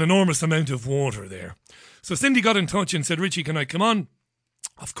an enormous amount of water there. So Cindy got in touch and said, Richie, can I come on?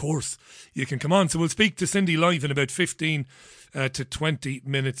 Of course, you can come on. So we'll speak to Cindy live in about 15 to 20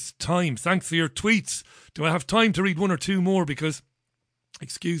 minutes' time. Thanks for your tweets. Do I have time to read one or two more? Because,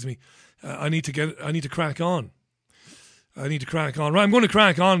 excuse me, I need to crack on. Right, I'm going to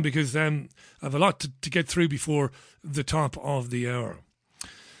crack on because I have a lot to get through before the top of the hour.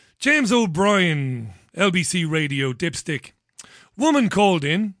 James O'Brien, LBC Radio, Dipstick. Woman called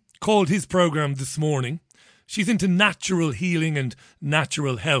his programme this morning. She's into natural healing and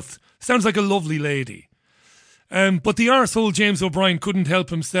natural health. Sounds like a lovely lady. But the arsehole James O'Brien couldn't help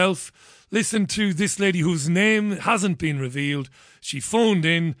himself. Listen to this lady whose name hasn't been revealed. She phoned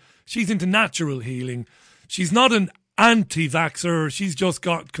in. She's into natural healing. She's not an anti-vaxxer. She's just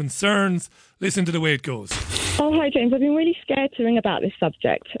got concerns. Listen to the way it goes. Oh, hi, James. I've been really scared to ring about this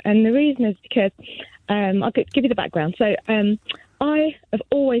subject. And the reason is because I'll give you the background. So I have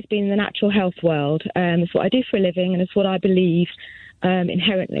always been in the natural health world. It's what I do for a living and it's what I believe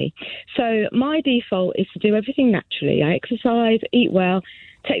inherently. So my default is to do everything naturally. I exercise, eat well,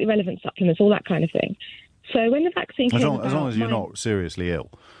 take the relevant supplements, all that kind of thing. So when the vaccine came about... As long as you're not seriously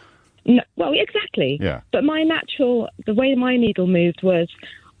ill. No, well, exactly. Yeah. But the way my needle moved was,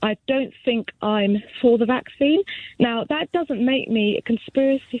 I don't think I'm for the vaccine. Now, that doesn't make me a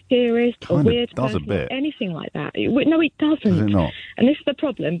conspiracy theorist or weird person or anything like that. No, it doesn't. Does it not? And this is the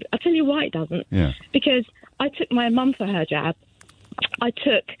problem. I'll tell you why it doesn't. Yeah. Because I took my mum for her jab. I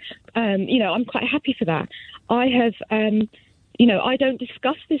took, I'm quite happy for that. I have... I don't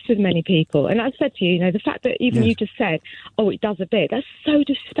discuss this with many people. And I said to you, the fact that even you just said, it does a bit, that's so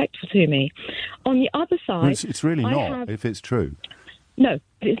disrespectful to me. On the other side... Well, it's really not, if it's true. No,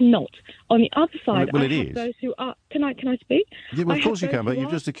 it's not. On the other side, well, I it have is. Those who are... Can I speak? Yeah, well, of course you can, but you've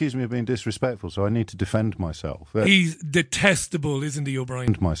just accused me of being disrespectful, so I need to defend myself. He's detestable, isn't he,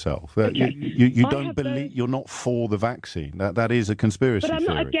 O'Brien? Myself. You don't believe... You're not for the vaccine. That is a conspiracy theory. But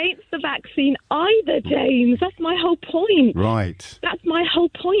I'm not against the vaccine either, James. That's my whole point. Right. That's my whole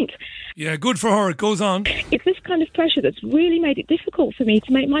point. Yeah, good for her. It goes on. It's this kind of pressure that's really made it difficult for me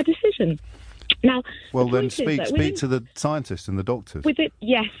to make my decision. Now, well, then speak to the scientists and the doctors.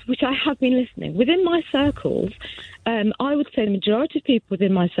 Yes, which I have been listening. Within my circles, I would say the majority of people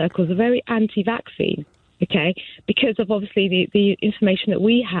within my circles are very anti-vaccine, okay, because of obviously the information that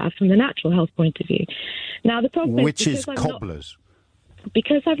we have from the natural health point of view. Now, the problem which is cobblers.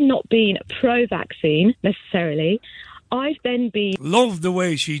 Because I've not been pro-vaccine necessarily, I've then been... Love the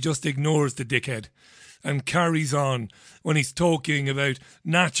way she just ignores the dickhead and carries on when he's talking about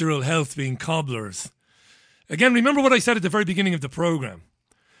natural health being cobblers. Again, remember what I said at the very beginning of the programme.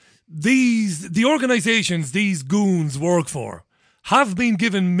 The organisations these goons work for have been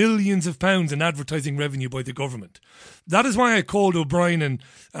given millions of pounds in advertising revenue by the government. That is why I called O'Brien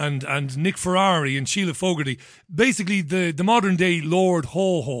and Nick Ferrari and Sheila Fogarty basically the modern-day Lord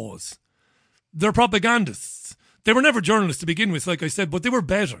Haw-Haws. They're propagandists. They were never journalists to begin with, like I said, but they were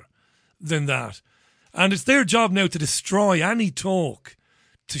better than that. And it's their job now to destroy any talk,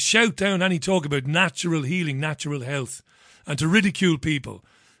 to shout down any talk about natural healing, natural health, and to ridicule people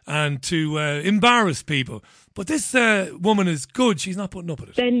and to embarrass people. But this woman is good. She's not putting up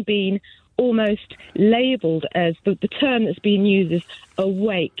with it. Then been almost labelled as the term that's being used as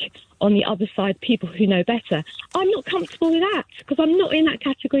awake. On the other side, people who know better. I'm not comfortable with that because I'm not in that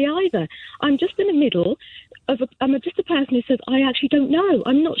category either. I'm just in the middle. I'm just a person who says, I actually don't know.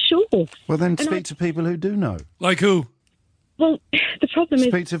 I'm not sure. Well, then speak to people who do know. Like who? Well, the problem is...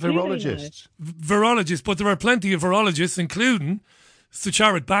 Speak to virologists. Virologists, but there are plenty of virologists, including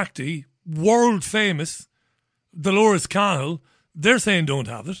Sucharit Bhakti, world famous, Dolores Cahill. They're saying don't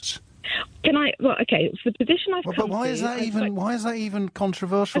have it. Can I? Well, okay. So the position I've come but why to, is that even? Why is that even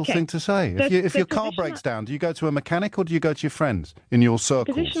controversial thing to say? If your car breaks down, do you go to a mechanic or do you go to your friends in your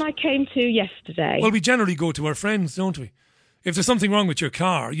circles? The position I came to yesterday. Well, we generally go to our friends, don't we? If there's something wrong with your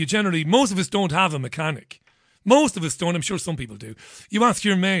car, most of us don't have a mechanic. Most of us don't. I'm sure some people do. You ask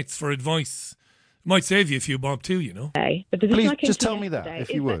your mates for advice. It might save you a few bob too, you know. Please, just tell me that, if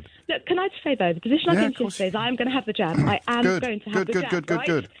you would. Look, can I just say, though, the position I came to yesterday is I am going to have the jab. I am going to have the jab,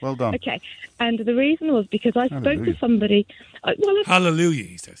 Good. Well done. Okay. And the reason was because I spoke to somebody... Hallelujah,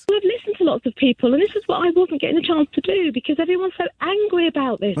 he says. Well, I've listened to lots of people, and this is what I wasn't getting a chance to do because everyone's so angry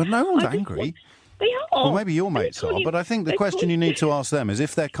about this. But no one's angry. They are. Well, maybe your mates are, but I think the question you need to ask them is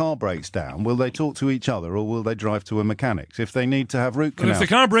if their car breaks down, will they talk to each other or will they drive to a mechanic's? If they need to have root canal... Well, if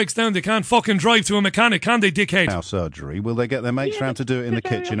the car breaks down, they can't fucking drive to a mechanic, can they, dickhead? ...now surgery, will they get their mates round to do it in the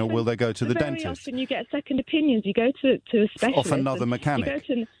kitchen or will they go to the dentist? Very often you get second opinions. You go to a specialist. Off another mechanic.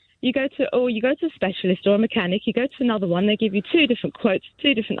 You go to a specialist or a mechanic. You go to another one. They give you two different quotes,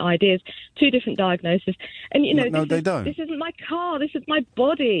 two different ideas, two different diagnoses. And they don't. This isn't my car. This is my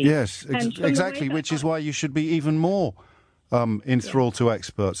body. Yes, exactly. Which is why you should be even more enthralled to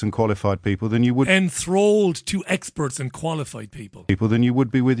experts and qualified people than you would. Enthralled to experts and qualified people than you would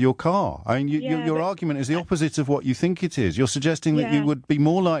be with your car. I mean, your argument is the opposite of what you think it is. You're suggesting that you would be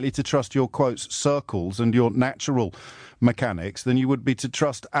more likely to trust your quotes circles and your natural mechanics than you would be to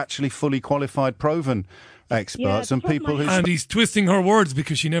trust actually fully qualified, proven experts and people who... And he's twisting her words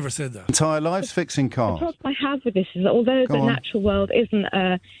because she never said that. Entire lives fixing cars. The problem I have with this is that although the natural world isn't,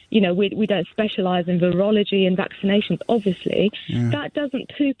 we don't specialise in virology and vaccinations, obviously, that doesn't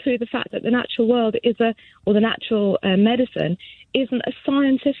poo-poo the fact that the natural world the natural medicine isn't a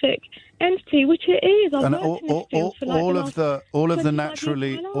scientific entity, which it is. And all of the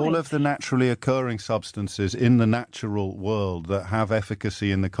naturally occurring substances in the natural world that have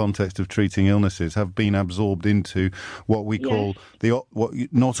efficacy in the context of treating illnesses have been absorbed into what we call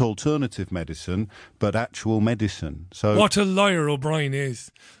not alternative medicine, but actual medicine. So what a liar O'Brien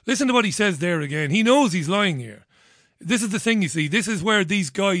is. Listen to what he says there again. He knows he's lying here. This is the thing, you see. This is where these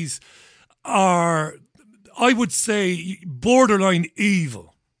guys are, I would say, borderline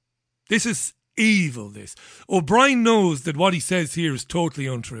evil. This is evil, this. O'Brien knows that what he says here is totally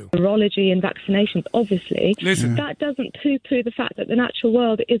untrue. Virology and vaccinations, obviously. Listen. That doesn't poo-poo the fact that the natural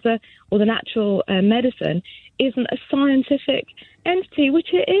world the natural medicine isn't a scientific entity, which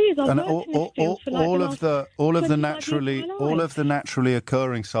it is. And all of the naturally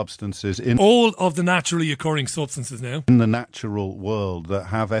occurring substances in all of the naturally occurring substances now in the natural world that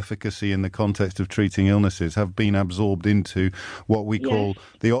have efficacy in the context of treating illnesses have been absorbed into what we call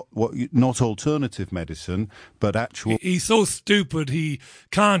not alternative medicine, but actual. He's so stupid he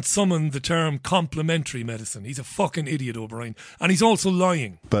can't summon the term complementary medicine. He's a fucking idiot, O'Brien, and he's also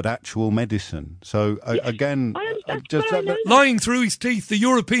lying. But actual medicine. So again, lying through his teeth, the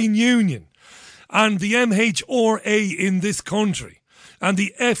European Union and the MHRA in this country and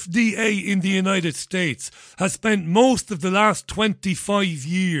the FDA in the United States has spent most of the last 25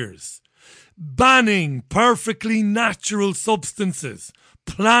 years banning perfectly natural substances,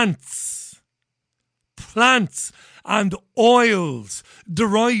 plants and oils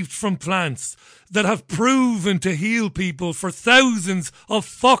derived from plants that have proven to heal people for thousands of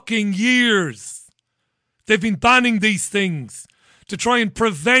fucking years. They've been banning these things to try and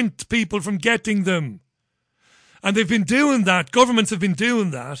prevent people from getting them. And they've been doing that, governments have been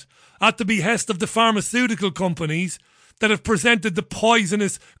doing that, at the behest of the pharmaceutical companies that have presented the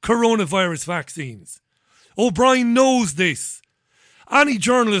poisonous coronavirus vaccines. O'Brien knows this. Any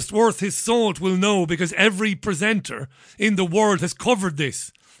journalist worth his salt will know, because every presenter in the world has covered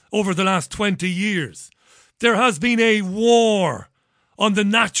this over the last 20 years. There has been a war on the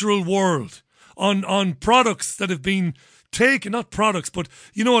natural world. On products that have been taken, not products, but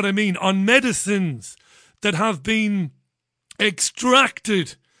you know what I mean, on medicines that have been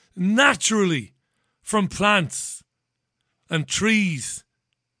extracted naturally from plants and trees.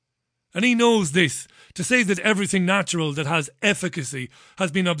 And he knows this. To say that everything natural that has efficacy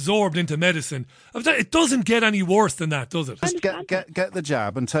has been absorbed into medicine, it doesn't get any worse than that, does it? Just get the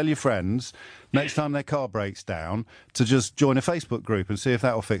jab and tell your friends next time their car breaks down to just join a Facebook group and see if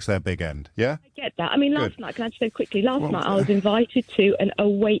that will fix their big end, yeah? I get that. I mean, last night, can I just say quickly, last night I was invited to an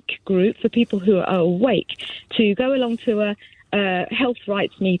awake group for people who are awake to go along to a health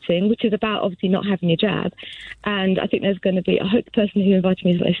rights meeting, which is about obviously not having your jab. And I think there's going to be, I hope the person who invited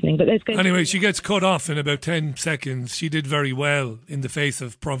me is listening, but there's going to be... she gets cut off in about 10 seconds. She did very well in the face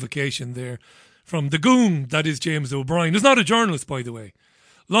of provocation there from the goon that is James O'Brien. He's not a journalist, by the way.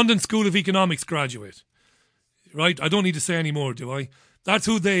 London School of Economics graduate. Right? I don't need to say any more, do I? That's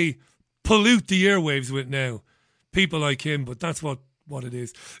who they pollute the airwaves with now. People like him, but that's what it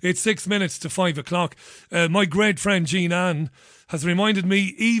is. It's 6 minutes to 5 o'clock. My great friend Jean Ann has reminded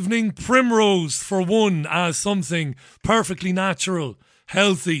me evening primrose for one as something perfectly natural,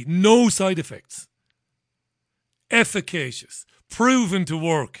 healthy, no side effects, efficacious, proven to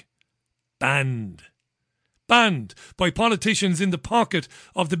work. Banned by politicians in the pocket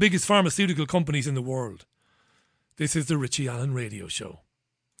of the biggest pharmaceutical companies in the world. This is the Richie Allen Radio Show.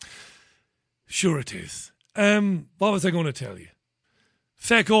 Sure it is. What was I going to tell you?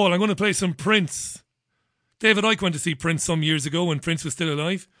 Feck all, I'm going to play some Prince. David Icke went to see Prince some years ago when Prince was still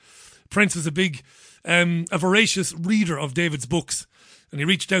alive. Prince was a voracious reader of David's books. And he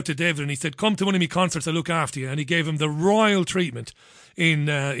reached out to David and he said, come to one of my concerts, I'll look after you. And he gave him the royal treatment in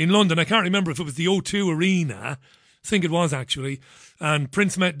London. I can't remember if it was the O2 Arena. I think it was actually. And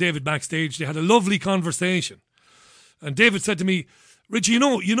Prince met David backstage. They had a lovely conversation. And David said to me, Richie,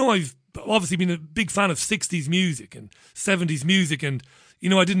 you know, I've obviously been a big fan of 60s music and 70s music, and, you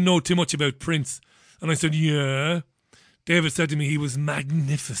know, I didn't know too much about Prince. And I said, yeah. David said to me he was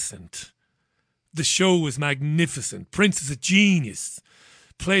magnificent. The show was magnificent. Prince is a genius.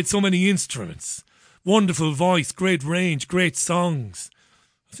 Played so many instruments. Wonderful voice, great range, great songs.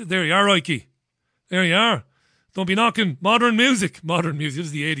 I said, there you are, Ikey. There you are. Don't be knocking modern music. Modern music, it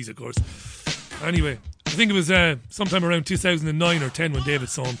was the 80s, of course. Anyway, I think it was sometime around 2009 or 10 when David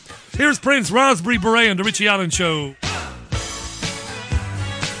saw him. Here's Prince, Raspberry Beret on the Richie Allen Show.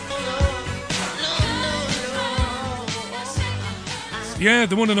 Yeah,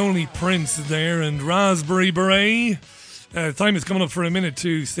 the one and only Prince there, and Raspberry Beret. Time is coming up for a minute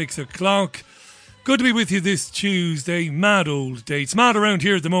to 6 o'clock. Good to be with you this Tuesday. Mad old dates. Mad around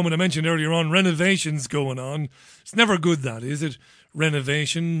here at the moment. I mentioned earlier on, renovations going on. It's never good, that, is it?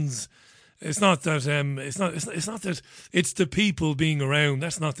 Renovations. It's not that. It's not that. It's the people being around.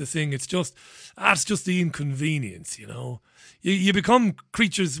 That's not the thing. It's just the inconvenience. You know, you become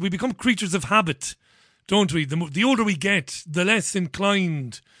creatures. We become creatures of habit, don't we? The older we get, the less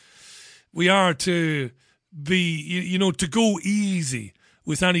inclined we are to be, to go easy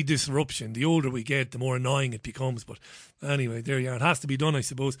with any disruption. The older we get, the more annoying it becomes. But anyway, there you are. It has to be done, I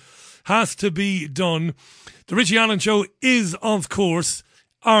suppose. Has to be done. The Richie Allen Show is, of course,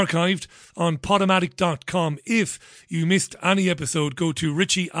 archived on Podomatic.com. If you missed any episode, go to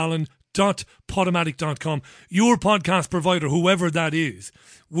richieallen.podomatic.com. Your podcast provider, whoever that is,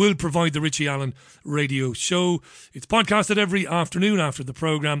 will provide the Richie Allen radio show. It's podcasted every afternoon after the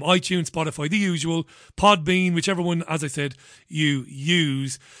programme. iTunes, Spotify, the usual. Podbean, whichever one, as I said, you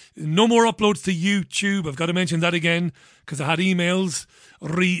use. No more uploads to YouTube. I've got to mention that again because I had emails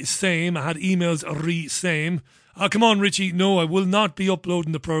re-same. Oh, come on, Richie. No, I will not be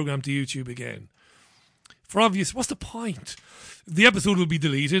uploading the programme to YouTube again. For obvious, what's the point? The episode will be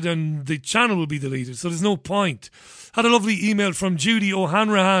deleted and the channel will be deleted, so there's no point. Had a lovely email from Judy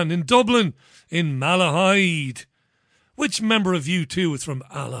O'Hanrahan in Dublin, in Malahide. Which member of you two is from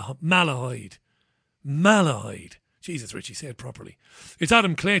Malahide? Malahide. Jesus, Richie, say it properly. It's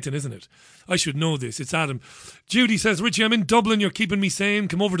Adam Clayton, isn't it? I should know this. It's Adam. Judy says, Richie, I'm in Dublin. You're keeping me sane.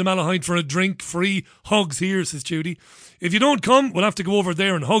 Come over to Malahide for a drink. Free hugs here, says Judy. If you don't come, we'll have to go over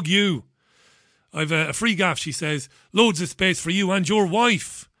there and hug you. I've a free gaff, she says. Loads of space for you and your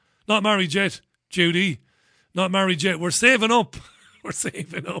wife. Not married yet, Judy. Not married yet. We're saving up. We're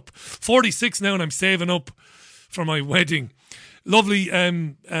saving up. 46 now and I'm saving up for my wedding. Lovely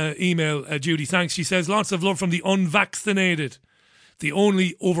email, Judy. Thanks. She says, lots of love from the unvaccinated. The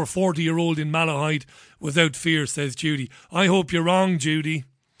only over 40-year-old in Malahide without fear, says Judy. I hope you're wrong, Judy.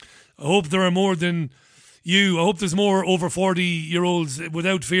 I hope there are more than you. I hope there's more over 40-year-olds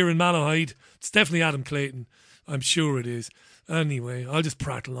without fear in Malahide. It's definitely Adam Clayton. I'm sure it is. Anyway, I'll just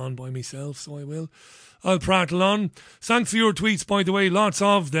prattle on by myself, so I will. I'll prattle on. Thanks for your tweets, by the way. Lots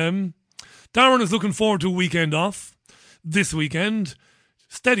of them. Darren is looking forward to a weekend off this weekend.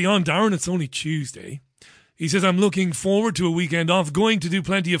 Steady on, Darren. It's only Tuesday. He says, I'm looking forward to a weekend off, going to do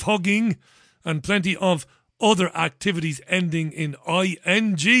plenty of hugging and plenty of other activities ending in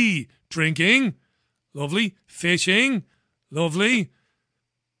ing. Drinking. Lovely. Fishing. Lovely.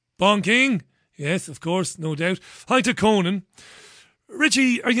 Bonking. Yes, of course, no doubt. Hi to Conan.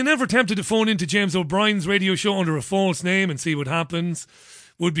 Richie, are you never tempted to phone into James O'Brien's radio show under a false name and see what happens?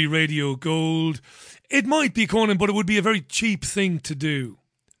 Would be Radio Gold. It might be, Conan, but it would be a very cheap thing to do.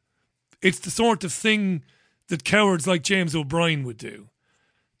 It's the sort of thing that cowards like James O'Brien would do,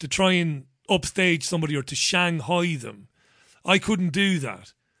 to try and upstage somebody or to Shanghai them. I couldn't do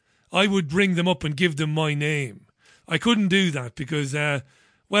that. I would ring them up and give them my name. I couldn't do that because,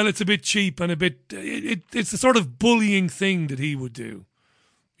 it's a bit cheap and a bit... It's the sort of bullying thing that he would do.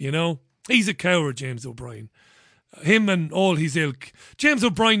 You know? He's a coward, James O'Brien. Him and all his ilk. James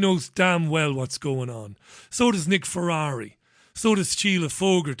O'Brien knows damn well what's going on. So does Nick Ferrari. So does Sheila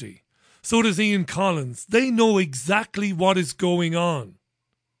Fogarty. So does Ian Collins. They know exactly what is going on.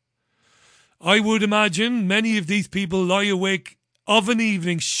 I would imagine many of these people lie awake of an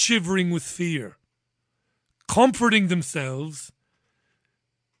evening shivering with fear, comforting themselves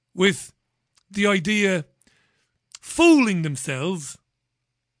with the idea, fooling themselves,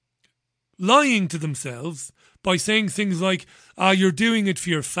 lying to themselves by saying things like, you're doing it for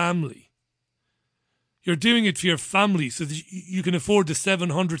your family. You're doing it for your family so that you can afford the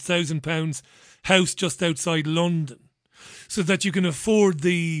 £700,000 house just outside London, so that you can afford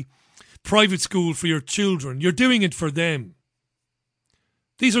the private school for your children. You're doing it for them.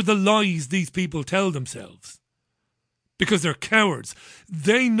 These are the lies these people tell themselves. because they're cowards.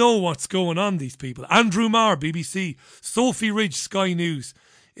 They know what's going on, these people. Andrew Marr, BBC, Sophie Ridge, Sky News,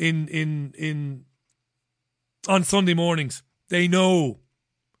 on Sunday mornings. They know.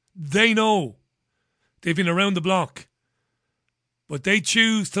 They know. They've been around the block. But they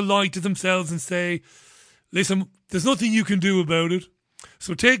choose to lie to themselves and say, listen, there's nothing you can do about it.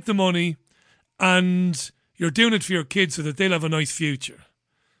 So take the money and you're doing it for your kids so that they'll have a nice future.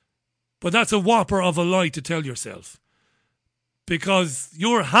 But that's a whopper of a lie to tell yourself. Because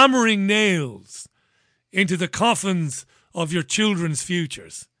you're hammering nails into the coffins of your children's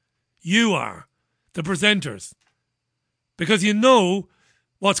futures. You are, the presenters. Because you know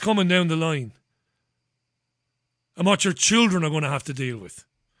what's coming down the line. And what your children are going to have to deal with.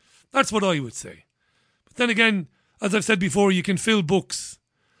 That's what I would say. But then again, as I've said before, you can fill books,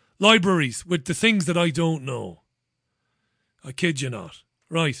 libraries with the things that I don't know. I kid you not.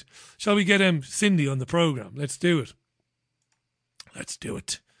 Right. Shall we get Cindy on the programme? Let's do it. Let's do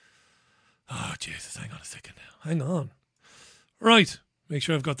it. Oh, Jesus, hang on a second now. Hang on. Right. Make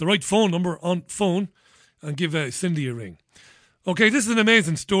sure I've got the right phone number on phone and give Cindy a ring. Okay, this is an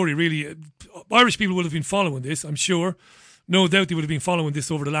amazing story, really. Irish people would have been following this, I'm sure. No doubt they would have been following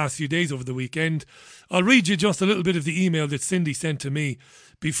this over the last few days, over the weekend. I'll read you just a little bit of the email that Cindy sent to me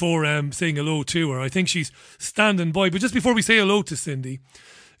before saying hello to her. I think she's standing by. But just before we say hello to Cindy,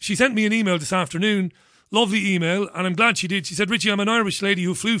 she sent me an email this afternoon. Lovely email, and I'm glad she did. She said, Richie, I'm an Irish lady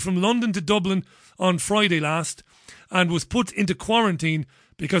who flew from London to Dublin on Friday last and was put into quarantine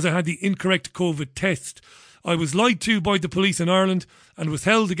because I had the incorrect COVID test. I was lied to by the police in Ireland and was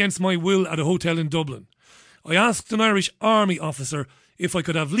held against my will at a hotel in Dublin. I asked an Irish Army officer if I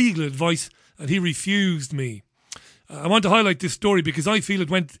could have legal advice and he refused me. I want to highlight this story because I feel it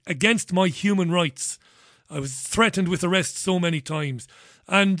went against my human rights. I was threatened with arrest so many times.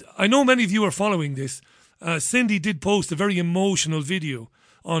 And I know many of you are following this. Cindy did post a very emotional video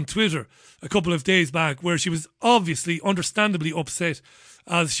on Twitter a couple of days back where she was obviously, understandably upset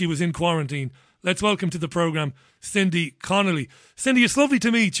as she was in quarantine. Let's welcome to the programme Cindy Connolly. Cindy, it's lovely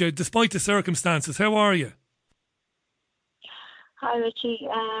to meet you despite the circumstances. How are you? Hi, Richie.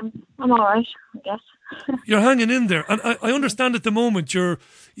 I'm all right, I guess. You're hanging in there. And I understand at the moment you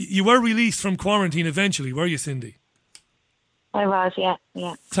were released from quarantine eventually, were you, Cindy? I was, yeah.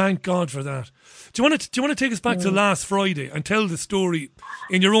 Thank God for that. Do you want to take us back to last Friday and tell the story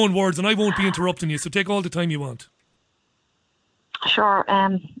in your own words? And I won't be interrupting you, so take all the time you want. Sure.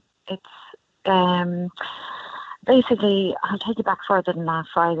 It's basically, I'll take you back further than last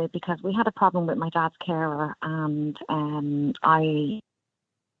Friday because we had a problem with my dad's carer, and I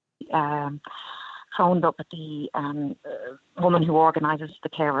phoned up at the woman who organises the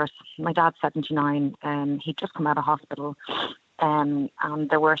carers. My dad's 79, and he'd just come out of hospital, and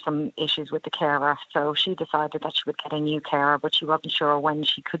there were some issues with the carer. So she decided that she would get a new carer, but she wasn't sure when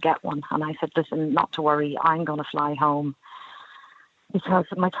she could get one. And I said, listen, not to worry, I'm going to fly home because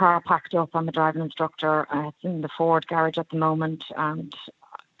my car packed up. I'm a driving instructor. It's in the Ford garage at the moment, and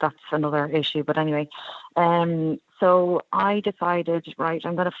that's another issue. But anyway, so I decided, right,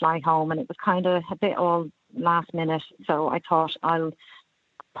 I'm going to fly home, and it was kind of a bit all last minute. So I thought I'll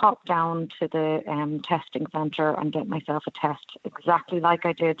pop down to the testing centre and get myself a test, exactly like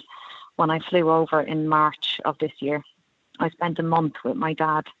I did when I flew over in March of this year. I spent a month with my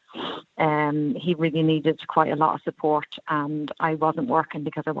dad. He really needed quite a lot of support, and I wasn't working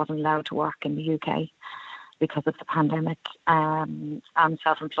because I wasn't allowed to work in the UK because of the pandemic. I'm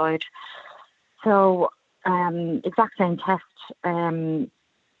self-employed. So exact same test.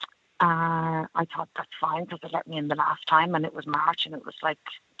 I thought that's fine because they let me in the last time, and it was March, and it was like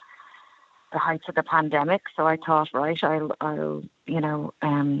the height of the pandemic. So I thought, right, I'll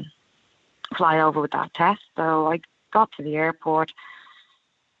fly over with that test. So I got to the airport,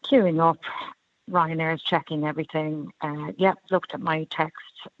 queuing up. Ryanair's checking everything. Looked at my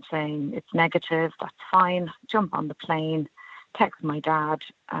text saying it's negative. That's fine. Jump on the plane. Text my dad.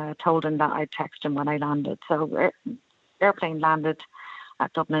 Told him that I'd text him when I landed. So airplane landed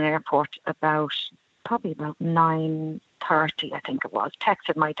at Dublin Airport probably about 9:30, I think it was.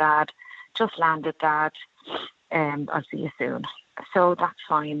 Texted my dad. Just landed, Dad. I'll see you soon. So that's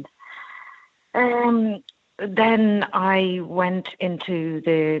fine. Then I went into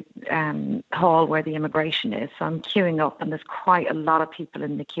the hall where the immigration is. So I'm queuing up, and there's quite a lot of people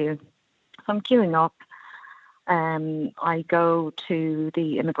in the queue. So I'm queuing up. I go to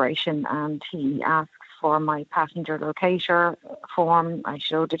the immigration, and he asks for my passenger locator form. I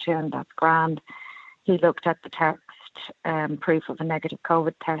showed it to him. That's grand. He looked at the text, proof of a negative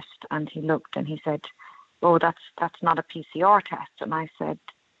COVID test, and he looked and he said, "Oh, that's not a PCR test." And I said,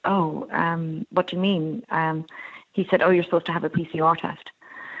 "Oh, what do you mean?" he said, "Oh, you're supposed to have a PCR test."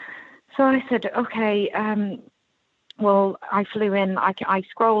 So I said, "Okay." Well, I flew in. I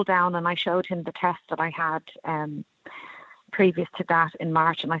scrolled down and I showed him the test that I had previous to that in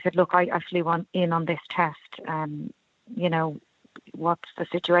March, and I said, "Look, I flew in on this test. You know, what's the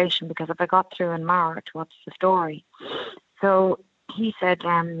situation? Because if I got through in March, what's the story?" So he said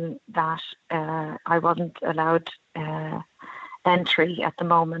that I wasn't allowed entry at the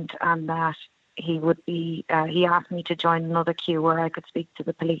moment, and that he would be. He asked me to join another queue where I could speak to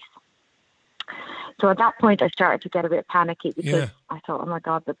the police. So at that point, I started to get a bit panicky because I thought, "Oh my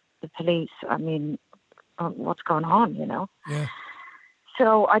God, the police! I mean, what's going on?" You know. Yeah.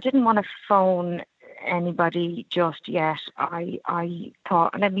 So I didn't want to phone anybody just yet. I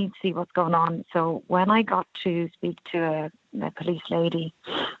thought, let me see what's going on. So when I got to speak to a police lady,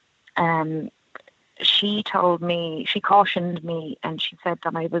 she cautioned me, and she said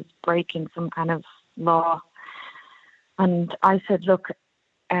that I was breaking some kind of law. And I said, "Look,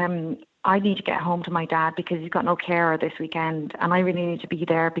 I need to get home to my dad because he's got no carer this weekend, and I really need to be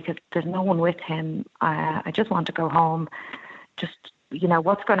there because there's no one with him. I just want to go home. Just, you know,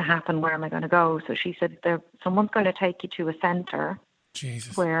 what's going to happen? Where am I going to go?" So she said, "Someone's going to take you to a centre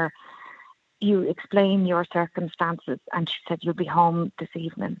where you explain your circumstances." And she said, "You'll be home this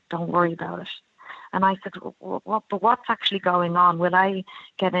evening. Don't worry about it." And I said, "But what's actually going on? Will I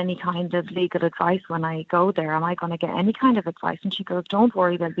get any kind of legal advice when I go there? Am I going to get any kind of advice?" And she goes, "Don't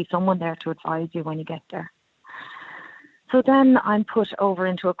worry, there'll be someone there to advise you when you get there." So then I'm put over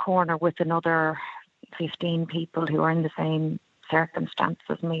into a corner with another 15 people who are in the same circumstances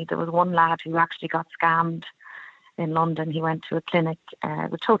as me. There was one lad who actually got scammed in London. He went to a clinic,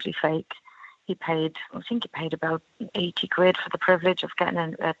 it was totally fake. I think he paid about 80 quid for the privilege of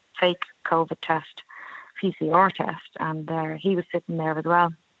getting a fake COVID test, PCR test, and he was sitting there as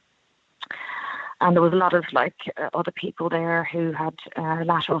well. And there was a lot of other people there who had a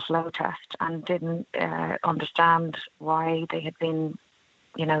lateral flow test and didn't understand why they had been,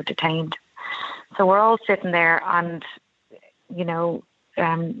 you know, detained. So we're all sitting there, and you know,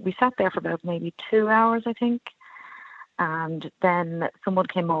 we sat there for about maybe 2 hours, I think. And then someone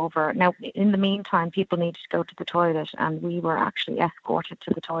came over. Now, in the meantime, people needed to go to the toilet, and we were actually escorted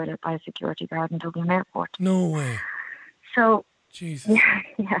to the toilet by a security guard in Dublin Airport. No way. So, Jesus.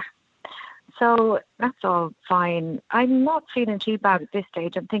 Yeah. So that's all fine. I'm not feeling too bad at this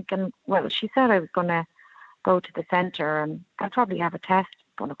stage. I'm thinking, well, she said I was going to go to the centre, and I'll probably have a test,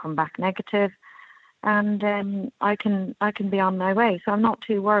 going to come back negative, and I can be on my way. So I'm not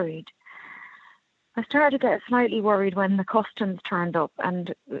too worried. I started to get slightly worried when the customs turned up,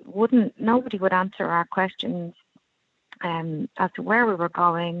 and nobody would answer our questions as to where we were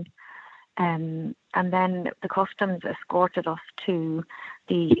going. And then the customs escorted us to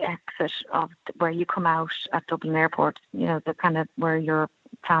the exit of where you come out at Dublin Airport, you know, the kind of where your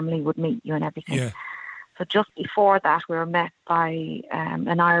family would meet you and everything. Yeah. So just before that, we were met by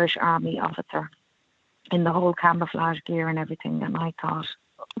an Irish Army officer in the whole camouflage gear and everything. And I thought,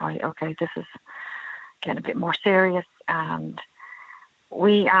 right, okay, this is getting a bit more serious. And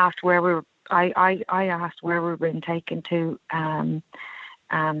we asked where we were. I asked where we were being taken to, and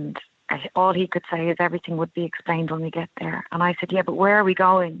all he could say is everything would be explained when we get there. And I said, "Yeah, but where are we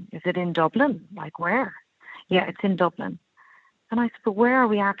going? Is it in Dublin? Like where?" "Yeah, it's in Dublin." And I said, "But where are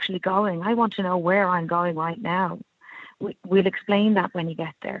we actually going? I want to know where I'm going right now." "We'll explain that when you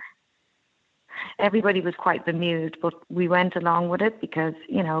get there." Everybody was quite bemused, but we went along with it because,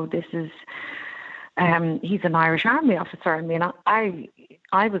 you know, this is, he's an Irish Army officer. I mean,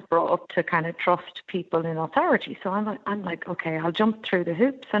 I was brought up to kind of trust people in authority. So I'm like, okay, I'll jump through the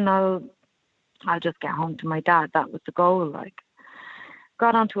hoops and I'll just get home to my dad. That was the goal. Like,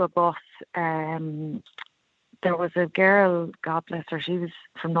 got onto a bus. There was a girl, God bless her, she was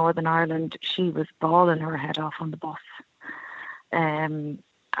from Northern Ireland. She was bawling her head off on the bus.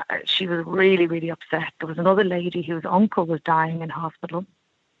 She was really, really upset. There was another lady whose uncle was dying in hospital,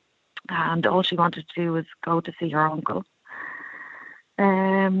 and all she wanted to do was go to see her uncle.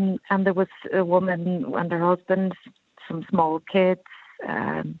 And there was a woman and her husband, some small kids.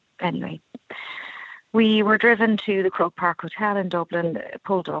 Anyway, we were driven to the Croke Park Hotel in Dublin,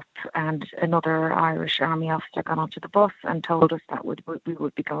 pulled up, and another Irish Army officer got onto the bus and told us that we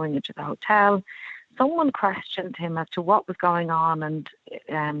would be going into the hotel. Someone questioned him as to what was going on and,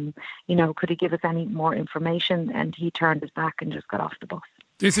 you know, could he give us any more information? And he turned his back and just got off the bus.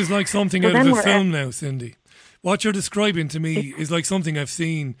 This is like something out of a film now, Cindy. What you're describing to me is like something I've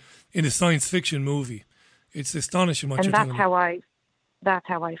seen in a science fiction movie. It's astonishing what you're telling me. That's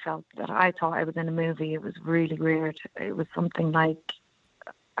how I felt. That I thought I was in a movie. It was really weird. It was something like,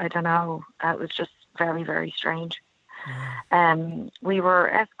 I don't know. It was just very, very strange. We were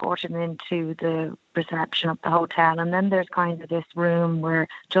escorted into the reception of the hotel, and then there's kind of this room where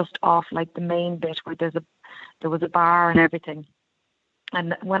just off like the main bit where there was a bar and everything.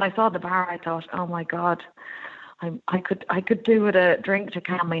 And when I saw the bar, I thought, oh my God, I could do with a drink to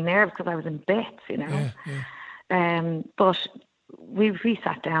calm my nerves because I was in bits, you know. But we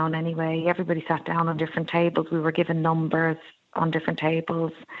sat down anyway. Everybody sat down on different tables. We were given numbers on different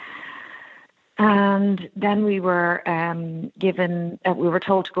tables. And then we were we were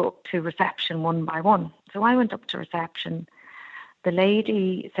told to go up to reception one by one. So I went up to reception. The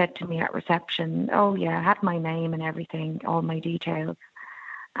lady said to me at reception, oh yeah, I had my name and everything, all my details.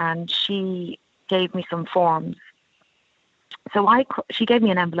 And she gave me some forms. So she gave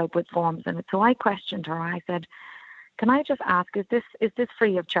me an envelope with forms in it. So I questioned her. I said, can I just ask, is this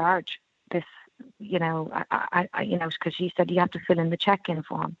free of charge? This, you know, because she said you have to fill in the check-in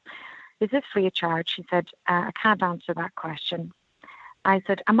form. Is this free of charge? She said, I can't answer that question. I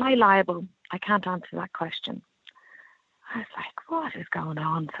said, am I liable? I can't answer that question. I was like, what is going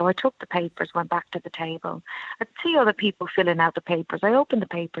on? So I took the papers, went back to the table. I'd see other people filling out the papers. I opened the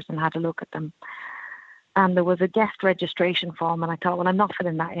papers and had a look at them. And there was a guest registration form. And I thought, well, I'm not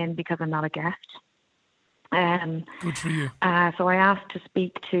filling that in because I'm not a guest. Good for you. So I asked to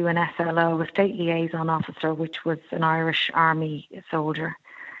speak to an SLO, a state liaison officer, which was an Irish Army soldier.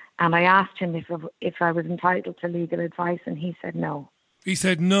 And I asked him if I was entitled to legal advice, and he said no. He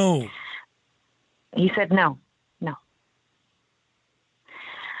said no? He said no.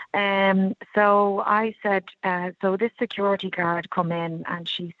 So I said, so this security guard come in, and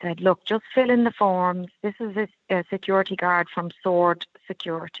she said, look, just fill in the forms. This is a security guard from Sword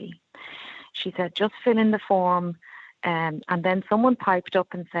Security. She said, just fill in the form. And then someone piped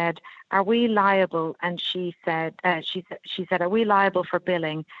up and said, are we liable? And she said, are we liable for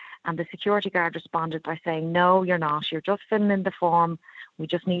billing? And the security guard responded by saying, no, you're not. You're just filling in the form. We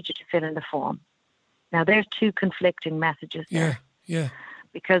just need you to fill in the form. Now, there's two conflicting messages there. Yeah.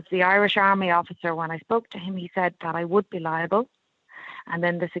 Because the Irish Army officer, when I spoke to him, he said that I would be liable. And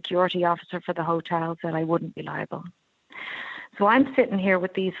then the security officer for the hotel said I wouldn't be liable. So I'm sitting here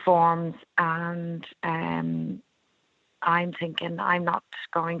with these forms, and I'm thinking I'm not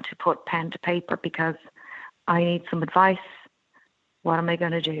going to put pen to paper because I need some advice. What am I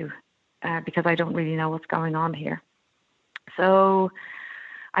going to do? Because I don't really know what's going on here. So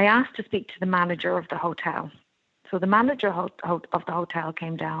I asked to speak to the manager of the hotel. So the manager of the hotel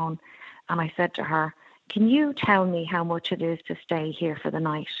came down, and I said to her, can you tell me how much it is to stay here for the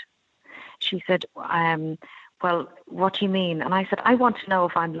night? She said, well, what do you mean? And I said, I want to know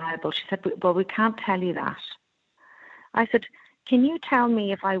if I'm liable. She said, well, we can't tell you that. I said, can you tell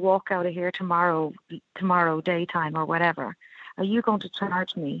me if I walk out of here tomorrow daytime or whatever, are you going to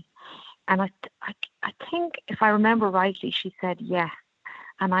charge me? And I think, if I remember rightly, she said yes.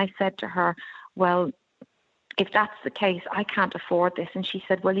 And I said to her, well, if that's the case, I can't afford this. And she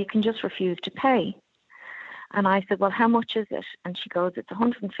said, well, you can just refuse to pay. And I said, well, how much is it? And she goes, it's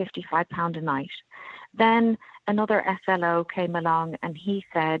 £155 a night. Then another SLO came along, and he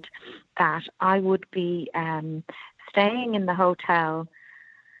said that I would be staying in the hotel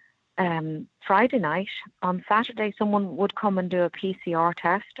Friday night. On Saturday, someone would come and do a PCR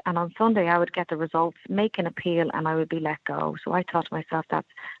test, and on Sunday I would get the results, make an appeal, and I would be let go. So I thought to myself, that's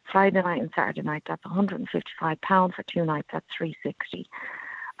Friday night and Saturday night, that's £155 for 2 nights, that's £360.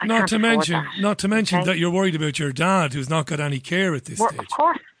 Not to mention that you're worried about your dad, who's not got any care at this stage. Of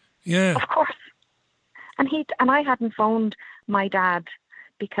course. Yeah. Of course. And I hadn't phoned my dad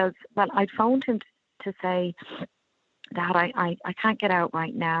because, well, I'd phoned him to say, Dad, I can't get out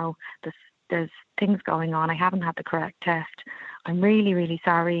right now. There's things going on. I haven't had the correct test. I'm really, really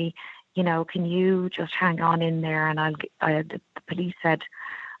sorry. You know, can you just hang on in there? And the police said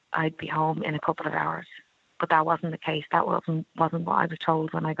I'd be home in a couple of hours. But that wasn't the case. That wasn't what I was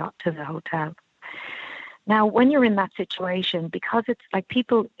told when I got to the hotel. Now, when you're in that situation, because it's like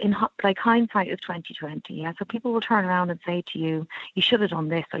people like hindsight is 20/20, yeah. So people will turn around and say to you, "You should have done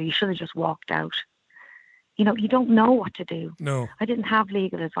this," or "You should have just walked out." You know, you don't know what to do. No. I didn't have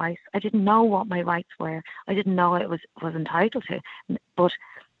legal advice. I didn't know what my rights were. I didn't know I was entitled to. But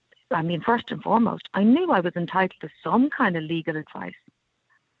I mean, first and foremost, I knew I was entitled to some kind of legal advice.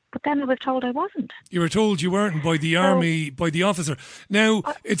 But then I was told I wasn't. You were told you weren't by the army, by the officer. Now,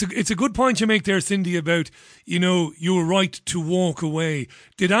 it's a good point you make there, Cindy, about, you know, your right to walk away.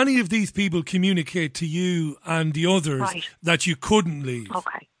 Did any of these people communicate to you and the others that you couldn't leave?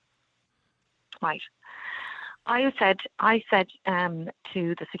 Okay. Right. I said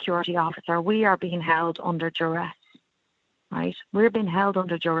to the security officer, we are being held under duress. Right? We're being held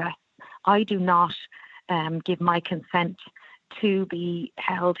under duress. I do not give my consent to be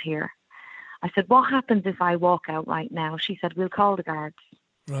held here. I said, what happens if I walk out right now? She said, we'll call the guards.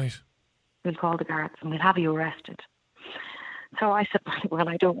 Right. We'll call the guards and we'll have you arrested. So I said, well,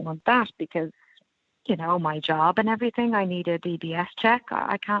 I don't want that because, you know, my job and everything, I need a DBS check.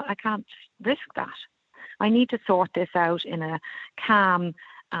 I can't risk that. I need to sort this out in a calm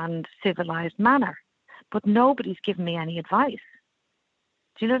and civilized manner. But nobody's given me any advice.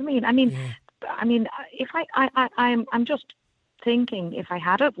 Do you know what I mean? I mean, if I'm just thinking, if I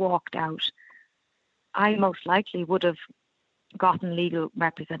had have walked out, I most likely would have gotten legal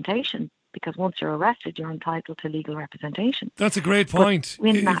representation, because once you're arrested, you're entitled to legal representation. That's a great point.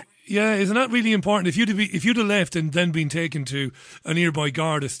 Isn't that really important? If you'd have left and then been taken to a nearby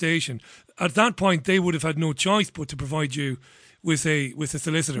Garda station, at that point they would have had no choice but to provide you with a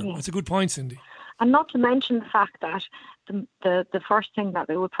solicitor. Yeah. That's a good point, Cindy. And not to mention the fact that the first thing that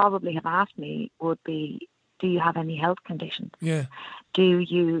they would probably have asked me would be, do you have any health conditions? Yeah.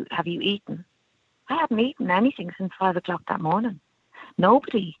 Have you eaten? I hadn't eaten anything since 5 o'clock that morning.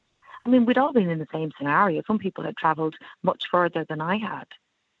 Nobody. I mean, we'd all been in the same scenario. Some people had travelled much further than I had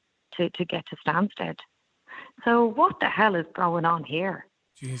to get to Stansted. So what the hell is going on here?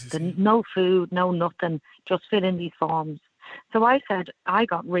 Jesus. No food, no nothing, just fill in these forms. So I said, I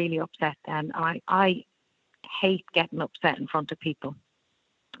got really upset then. I hate getting upset in front of people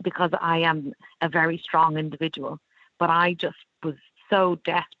because I am a very strong individual. But I just was so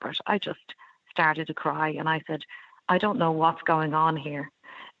desperate. I just started to cry and I said, I don't know what's going on here.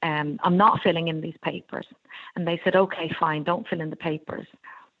 I'm not filling in these papers. And they said, okay, fine, don't fill in the papers.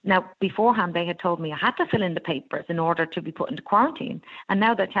 Now, beforehand, they had told me I had to fill in the papers in order to be put into quarantine. And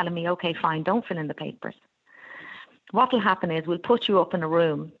now they're telling me, okay, fine, don't fill in the papers. What will happen is we'll put you up in a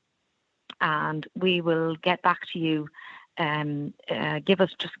room and we will get back to you. Give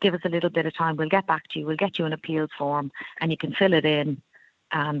us a little bit of time. We'll get back to you. We'll get you an appeals form and you can fill it in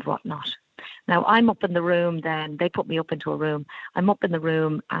and whatnot. Now, I'm up in the room then. They put me up into a room. I'm up in the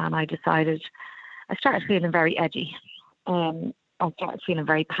room and I started feeling very edgy. I started feeling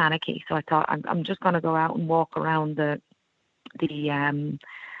very panicky. So I thought, I'm just going to go out and walk around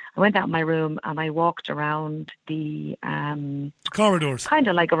I went out of my room and I walked around the corridors. Kind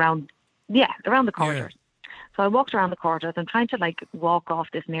of like around the corridors. Yeah. So I walked around the corridors. I'm trying to like walk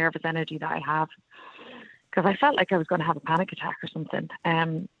off this nervous energy that I have because I felt like I was going to have a panic attack or something.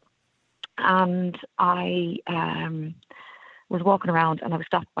 And I was walking around and I was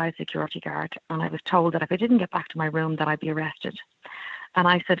stopped by a security guard and I was told that if I didn't get back to my room that I'd be arrested. And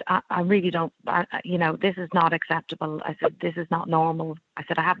I said, I really don't, this is not acceptable. I said, this is not normal. I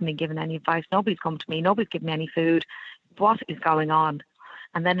said, I haven't been given any advice. Nobody's come to me. Nobody's given me any food. What is going on?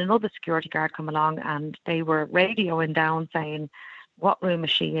 And then another security guard come along and they were radioing down saying, what room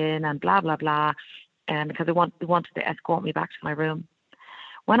is she in? And blah, blah, blah. Because they wanted to escort me back to my room.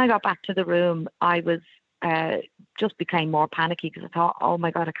 When I got back to the room, I was just became more panicky because I thought, oh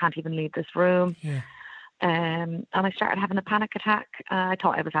my God, I can't even leave this room. Yeah. And I started having a panic attack. I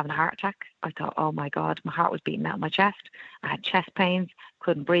thought I was having a heart attack. I thought, oh my God, my heart was beating out of my chest. I had chest pains,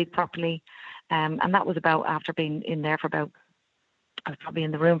 couldn't breathe properly. And that was about after being in there I was probably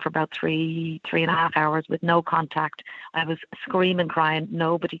in the room for about 3.5 hours with no contact. I was screaming, crying.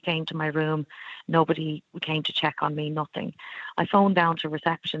 Nobody came to my room. Nobody came to check on me, nothing. I phoned down to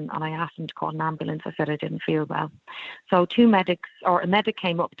reception and I asked them to call an ambulance. I said I didn't feel well. So a medic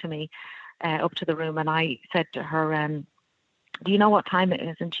came up to me, up to the room, and I said to her, do you know what time it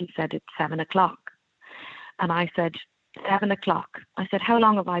is? And she said, it's 7 o'clock. And I said, 7 o'clock. I said, how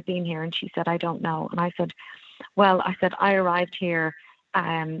long have I been here? And she said, I don't know. And I said, well, I arrived here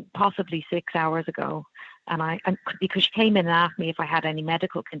possibly 6 hours ago, and because she came in and asked me if I had any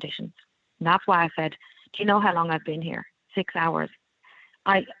medical conditions. And that's why I said, do you know how long I've been here? 6 hours.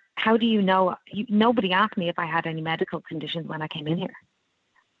 How do you know? Nobody asked me if I had any medical conditions when I came in here.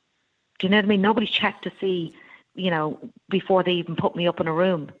 Do you know what I mean? Nobody checked to see, before they even put me up in a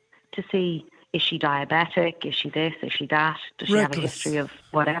room to see, is she diabetic? Is she this? Is she that? Does she have a history of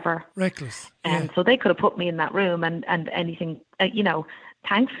whatever? Reckless. And so they could have put me in that room and anything,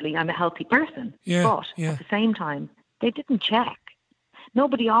 thankfully I'm a healthy person. Yeah, but at the same time, they didn't check.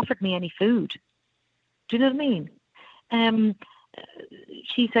 Nobody offered me any food. Do you know what I mean?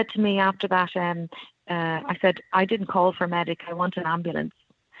 She said to me after that, I said, I didn't call for a medic. I want an ambulance.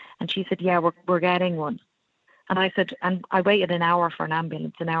 And she said, yeah, we're getting one. And I said, and I waited an hour for an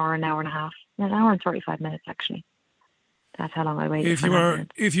ambulance, an hour and a half, an hour and 35 minutes, actually. That's how long I waited for an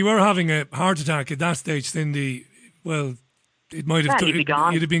ambulance. If you were having a heart attack at that stage, Cindy, well, it might have... you'd be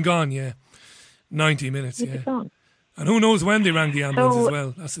gone. You'd have been gone, yeah. 90 minutes, You'd be gone. And who knows when they rang the ambulance as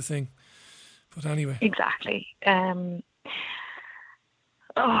well. That's the thing. But anyway. Exactly.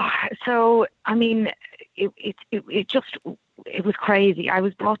 So, I mean, it was crazy. I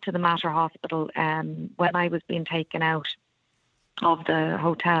was brought to the Mater Hospital when I was being taken out of the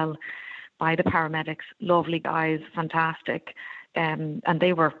hotel by the paramedics. Lovely guys, fantastic. And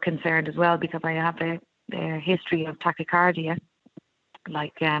they were concerned as well because I have a history of tachycardia,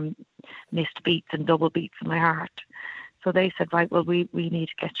 like missed beats and double beats in my heart. So they said, right, well, we need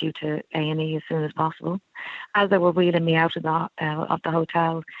to get you to A&E as soon as possible. As they were wheeling me out of the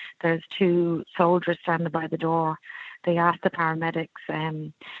hotel, there's two soldiers standing by the door. They asked the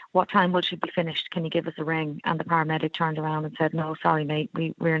paramedics, what time will she be finished? Can you give us a ring? And the paramedic turned around and said, no, sorry, mate,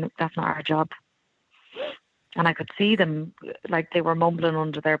 that's not our job. And I could see them, like they were mumbling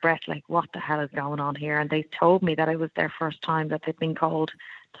under their breath, like, what the hell is going on here? And they told me that it was their first time that they'd been called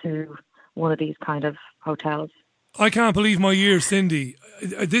to one of these kind of hotels. I can't believe my ears, Cindy.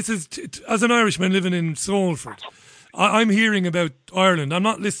 This is, as an Irishman living in Salford, I'm hearing about Ireland. I'm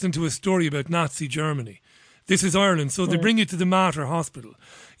not listening to a story about Nazi Germany. This is Ireland. So they bring you to the Mater Hospital.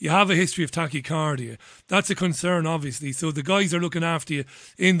 You have a history of tachycardia. That's a concern, obviously. So the guys are looking after you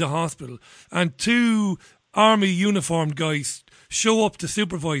in the hospital. And two army uniformed guys show up to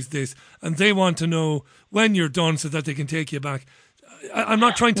supervise this, and they want to know when you're done so that they can take you back. I'm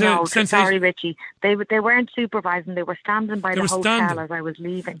not trying to... No, sorry, Richie. They weren't supervising. They were standing by the hotel as I was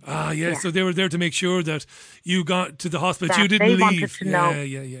leaving. Ah, yeah. So they were there to make sure that you got to the hospital. That You didn't they leave. wanted to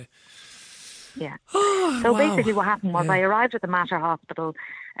know. Yeah. So basically what happened was I arrived at the Mater Hospital.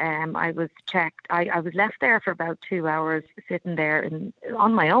 I was checked. I was left there for about 2 hours, sitting there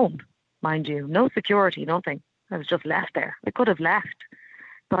on my own, mind you. No security, nothing. I was just left there. I could have left,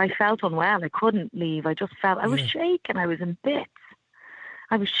 but I felt unwell. I couldn't leave. I just felt... I was shaking. I was in bits.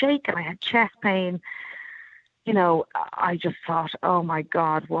 I was shaking. I had chest pain. You know, I just thought, oh my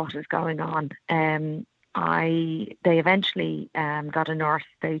God, what is going on? They eventually got a nurse.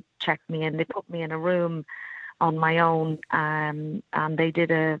 They checked me in. They put me in a room on my own, and they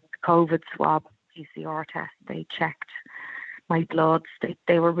did a COVID swab PCR test. They checked my bloods.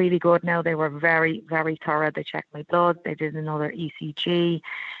 They were really good now. They were very, very thorough. They checked my blood. They did another ECG.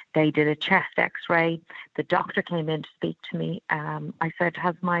 They did a chest x-ray. The doctor came in to speak to me. I said,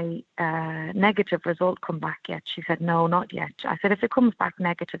 has my negative result come back yet? She said, no, not yet. I said, if it comes back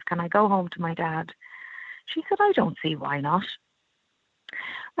negative, can I go home to my dad? She said, I don't see why not.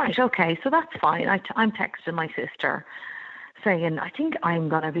 Right, okay, so that's fine. I'm texting my sister saying, I think I'm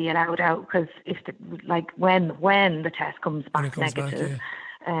going to be allowed out because when the test comes back negative,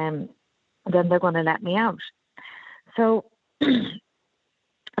 then they're going to let me out. So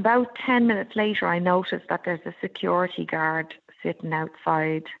about 10 minutes later, I noticed that there's a security guard sitting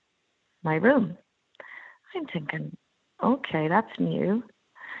outside my room. I'm thinking, okay, that's new.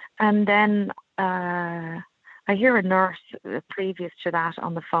 And then I hear a nurse previous to that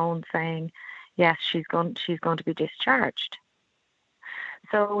on the phone saying, yes, she's going to be discharged.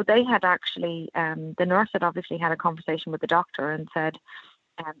 So they had actually, the nurse had obviously had a conversation with the doctor and said,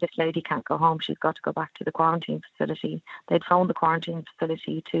 this lady can't go home. She's got to go back to the quarantine facility. They'd phoned the quarantine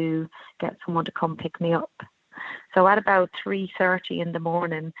facility to get someone to come pick me up. So at about 3:30 in the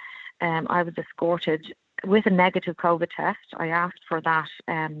morning, I was escorted with a negative COVID test. I asked for that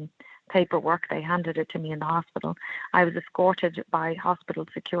paperwork. They handed it to me in the hospital. I was escorted by hospital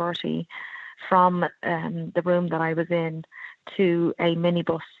security from the room that I was in to a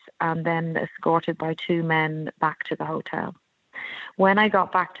minibus and then escorted by two men back to the hotel. When I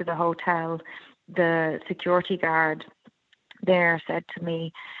got back to the hotel, the security guard there said to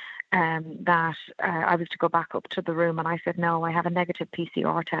me that I was to go back up to the room, and I said, no, I have a negative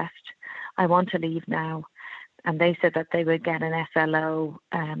PCR test. I want to leave now. And they said that they would get an SLO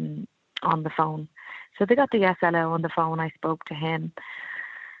on the phone. So they got the SLO on the phone. I spoke to him,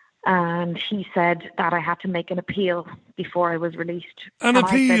 and he said that I had to make an appeal before I was released. An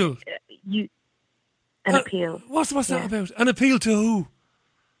appeal? An appeal. What's that about? An appeal to who?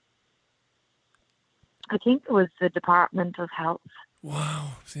 I think it was the Department of Health.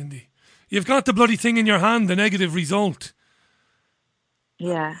 Wow, Cindy. You've got the bloody thing in your hand, the negative result.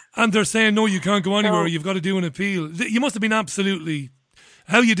 Yeah. And they're saying, no, you can't go anywhere, you've got to do an appeal. You must have been absolutely...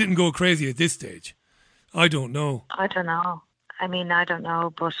 How you didn't go crazy at this stage, I don't know. I don't know. I mean, I don't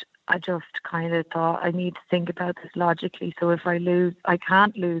know, but I just kind of thought I need to think about this logically. So if I lose, I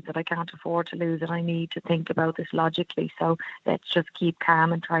can't lose it. I can't afford to lose it. I need to think about this logically. So let's just keep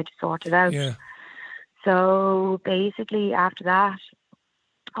calm and try to sort it out. Yeah. So basically after that,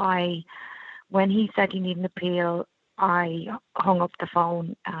 when he said you need an appeal, I hung up the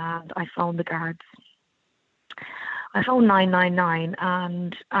phone and I phoned the guards. I phoned 999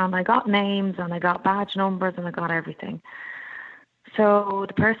 and I got names and I got badge numbers and I got everything. So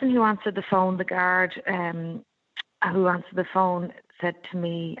the person who answered the phone, the guard who answered the phone, said to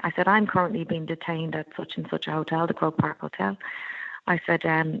me, I said, I'm currently being detained at such and such a hotel, the Croke Park Hotel. I said,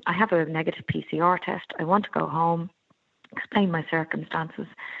 I have a negative PCR test. I want to go home, explain my circumstances.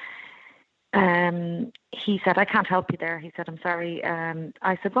 He said, I can't help you there. He said, I'm sorry.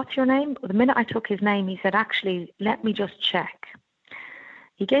 I said, what's your name? The minute I took his name, he said, actually, let me just check.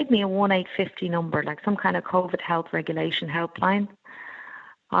 He gave me a 1850 number, like some kind of COVID health regulation helpline.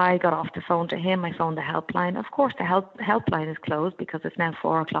 I got off the phone to him. I phoned the helpline. Of course, the helpline is closed because it's now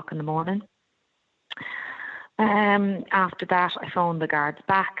 4:00 in the morning. After that, I phoned the guards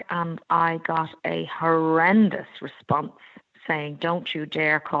back and I got a horrendous response saying, don't you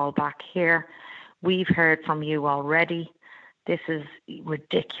dare call back here. We've heard from you already. This is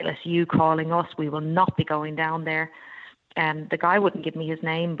ridiculous. You calling us. We will not be going down there. The guy wouldn't give me his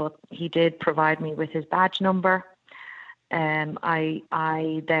name, but he did provide me with his badge number.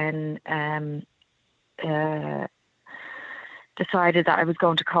 I then decided that I was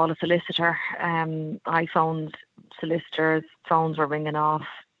going to call a solicitor. iPhones, solicitors, phones were ringing off.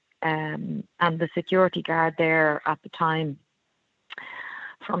 And the security guard there at the time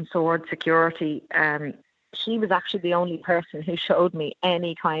from Sword Security, she was actually the only person who showed me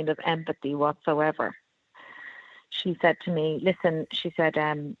any kind of empathy whatsoever. She said to me, listen, she said,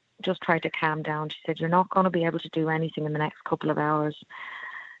 just try to calm down. She said, you're not going to be able to do anything in the next couple of hours.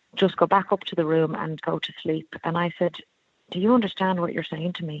 Just go back up to the room and go to sleep. And I said, do you understand what you're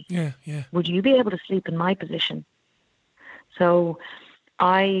saying to me? Yeah. Would you be able to sleep in my position? So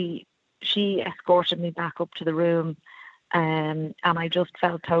she escorted me back up to the room, and I just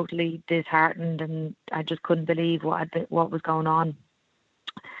felt totally disheartened, and I just couldn't believe what was going on.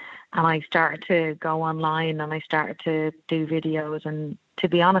 And I started to go online and I started to do videos. And to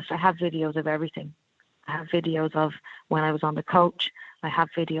be honest, I have videos of everything. I have videos of when I was on the coach. I have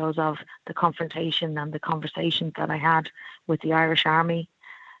videos of the confrontation and the conversations that I had with the Irish Army.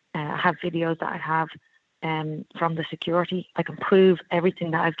 I have videos that I have from the security. I can prove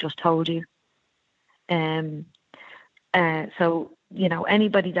everything that I've just told you. So,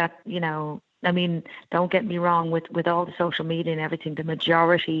 anybody that, don't get me wrong, with all the social media and everything, the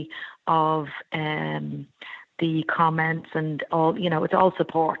majority of the comments and all, it's all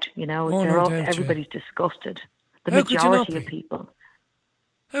support, everybody's disgusted. The majority of people.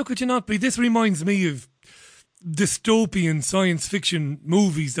 How could you not be? This reminds me of dystopian science fiction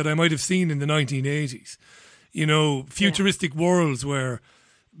movies that I might have seen in the 1980s. Futuristic worlds where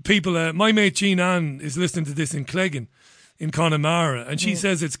people, my mate Jean Ann is listening to this in Cleggan, in Connemara, and she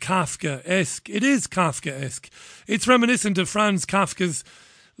says it's Kafkaesque. It is Kafkaesque. It's reminiscent of Franz Kafka's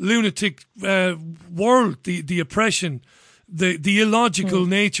lunatic world, the oppression, the illogical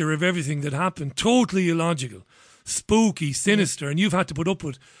nature of everything that happened. Totally illogical, spooky, sinister, and you've had to put up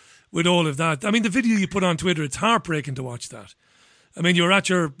with all of that. I mean, the video you put on Twitter, it's heartbreaking to watch that. I mean, you're at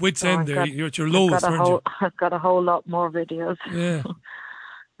your wit's end there. You're at your lowest, aren't you? I've got a whole lot more videos. Yeah.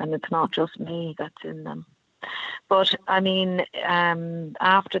 And it's not just me that's in them. But, I mean,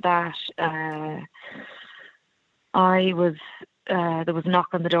 after that, there was a knock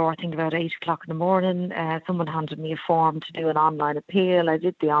on the door, I think about 8:00 in the morning. Someone handed me a form to do an online appeal. I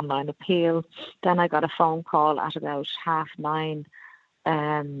did the online appeal. Then I got a phone call at about 9:30.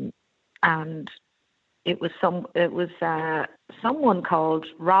 And it was someone called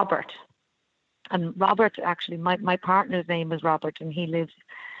Robert. And Robert, actually, my partner's name is Robert, and he lives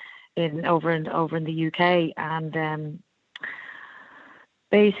over in the UK. And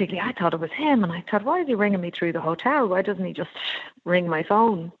basically, I thought it was him, and I thought, why is he ringing me through the hotel? Why doesn't he just ring my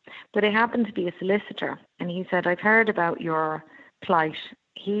phone? But it happened to be a solicitor, and he said, I've heard about your plight.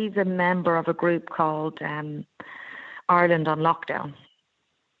 He's a member of a group called Ireland on Lockdown,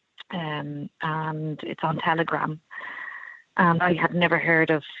 and it's on Telegram. And I had never heard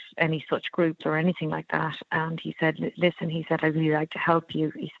of any such groups or anything like that. And he said, listen, he said, I'd really like to help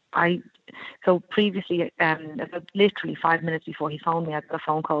you. So previously, literally 5 minutes before he phoned me, I got a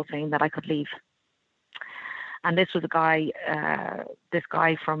phone call saying that I could leave. And this was this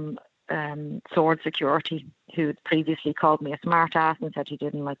guy from Sword Security, who had previously called me a smart ass and said he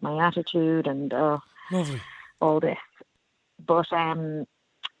didn't like my attitude and Lovely. all this. But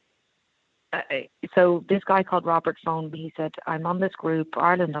so this guy called Robert phoned me. He said, I'm on this group,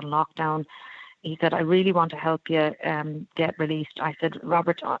 Ireland on Lockdown. He said, I really want to help you get released. I said,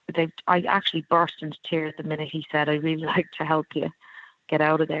 Robert, I actually burst into tears the minute he said, I'd really like to help you get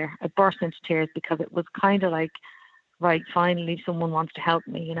out of there. I burst into tears because it was kind of like right, finally someone wants to help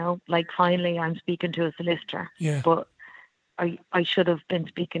me, like finally I'm speaking to a solicitor. Yeah. But I should have been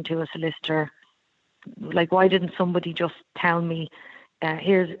speaking to a solicitor. Like, why didn't somebody just tell me,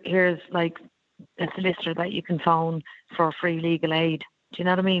 here's like a solicitor that you can phone for free legal aid? Do you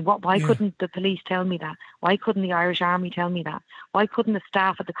know what I mean? Why couldn't the police tell me that? Why couldn't the Irish Army tell me that? Why couldn't the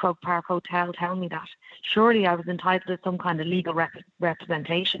staff at the Croke Park Hotel tell me that? Surely I was entitled to some kind of legal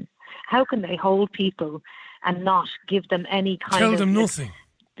representation. How can they hold people and not give them any kind of... Tell them nothing.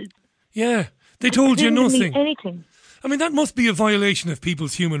 Yeah, they told you nothing. Anything. I mean, that must be a violation of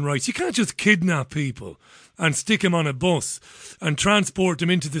people's human rights. You can't just kidnap people and stick them on a bus and transport them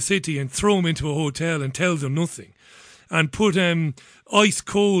into the city and throw them into a hotel and tell them nothing. And put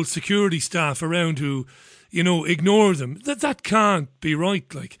ice-cold security staff around who, ignore them. That can't be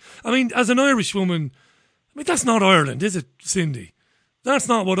right. Like, I mean, as an Irish woman, that's not Ireland, is it, Cindy? That's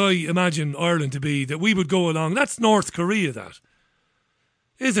not what I imagine Ireland to be, that we would go along. That's North Korea, that.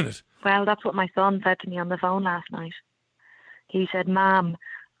 Isn't it? Well, that's what my son said to me on the phone last night. He said, Mom,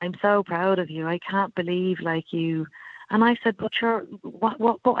 I'm so proud of you. I can't believe, you... And I said, but sure,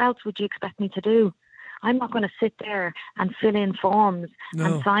 what else would you expect me to do? I'm not going to sit there and fill in forms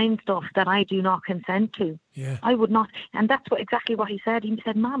and sign stuff that I do not consent to. Yeah. I would not. And that's exactly what he said. He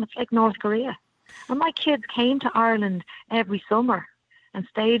said, Mom, it's like North Korea. And my kids came to Ireland every summer and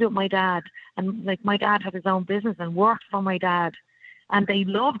stayed with my dad. And my dad had his own business and worked for my dad. And they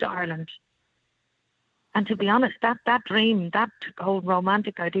loved Ireland. And to be honest, that dream, that whole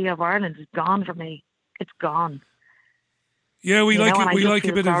romantic idea of Ireland is gone for me. It's gone. Yeah, we like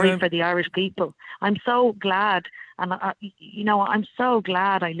a bit of... sorry for the Irish people. I'm so glad, and I'm so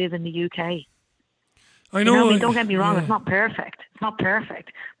glad I live in the UK. I know. Don't get me wrong, It's not perfect. It's not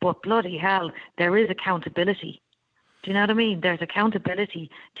perfect, but bloody hell, there is accountability. Do you know what I mean? There's accountability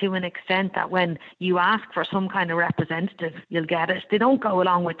to an extent that when you ask for some kind of representative, you'll get it. They don't go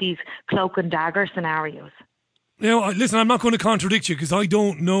along with these cloak and dagger scenarios. Listen, I'm not going to contradict you because I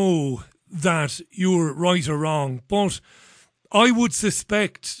don't know that you're right or wrong, but I would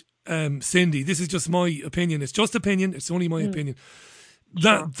suspect, Cindy, this is just my opinion. It's just opinion. It's only my opinion.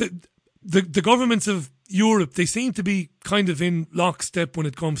 That the governments of Europe, they seem to be kind of in lockstep when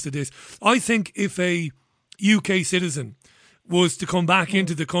it comes to this. I think if a UK citizen was to come back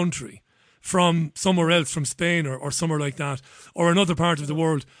into the country from somewhere else, from Spain or somewhere like that, or another part of the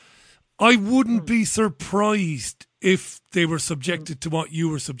world, I wouldn't be surprised if they were subjected to what you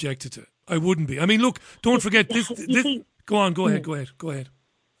were subjected to. I wouldn't be. I mean, look, don't forget this. Go on, go ahead.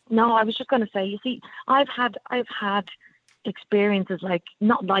 No, I was just going to say, you see, I've had experiences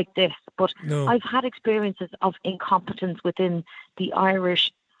not like this, but I've had experiences of incompetence within the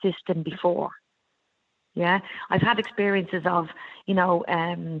Irish system before. Yeah, I've had experiences of,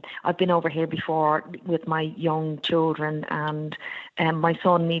 I've been over here before with my young children, and my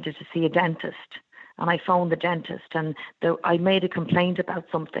son needed to see a dentist. And I phoned the dentist, and I made a complaint about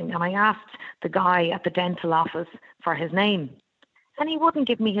something, and I asked the guy at the dental office for his name, and he wouldn't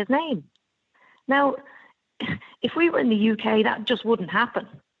give me his name. Now, if we were in the UK, that just wouldn't happen.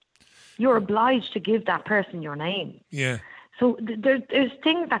 You're obliged to give that person your name. Yeah. So there's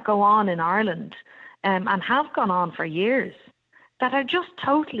things that go on in Ireland, and have gone on for years, that are just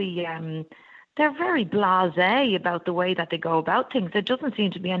totally... they're very blasé about the way that they go about things. There doesn't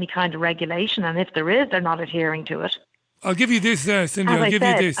seem to be any kind of regulation, and if there is, they're not adhering to it. I'll give you this, Cindy. I'll give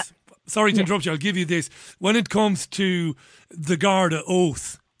you this. Sorry to interrupt you. I'll give you this. When it comes to the Garda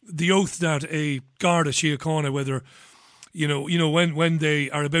oath, the oath that a Garda Síochána, whether when they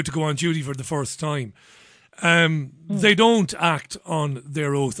are about to go on duty for the first time, they don't act on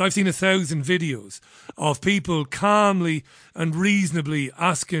their oath. I've seen 1,000 videos of people calmly and reasonably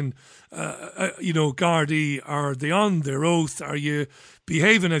asking, Gardaí, are they on their oath? Are you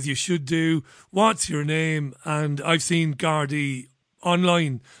behaving as you should do? What's your name? And I've seen Gardaí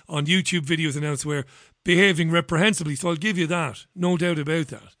online on YouTube videos and elsewhere behaving reprehensibly. So I'll give you that, no doubt about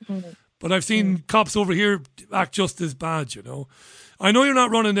that. Mm-hmm. But I've seen cops over here act just as bad, I know you're not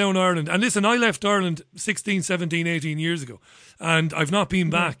running down Ireland. And listen, I left Ireland 16, 17, 18 years ago, and I've not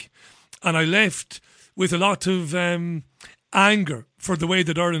been back. And I left with a lot of anger for the way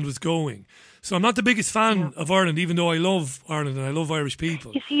that Ireland was going. So I'm not the biggest fan of Ireland, even though I love Ireland and I love Irish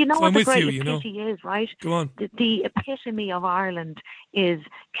people. You see, what the great epitome is, right? Go on. The epitome of Ireland is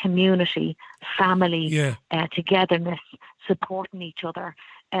community, family, togetherness, supporting each other.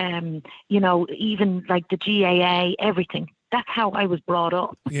 Even like the GAA, everything. That's how I was brought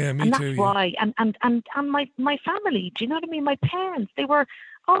up. Yeah, me and too. That's why. And my family, do you know what I mean? My parents, they were,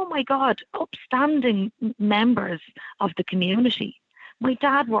 oh my God, upstanding members of the community. My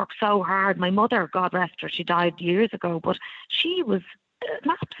dad worked so hard. My mother, God rest her, she died years ago, but she was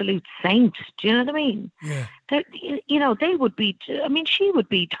an absolute saint. Do you know what I mean? Yeah. They would be, she would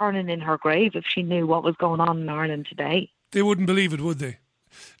be turning in her grave if she knew what was going on in Ireland today. They wouldn't believe it, would they?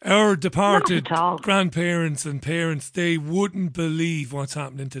 Our departed grandparents and parents, they wouldn't believe what's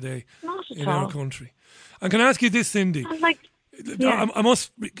happening today in our country. And can I ask you this, Cindy? I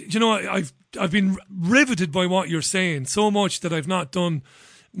must, I've been riveted by what you're saying so much that I've not done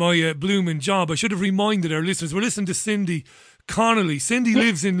my blooming job. I should have reminded our listeners. We're listening to Cindy Connolly. Cindy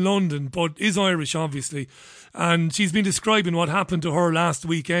lives in London, but is Irish, obviously. And she's been describing what happened to her last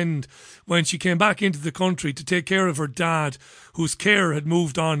weekend when she came back into the country to take care of her dad, whose care had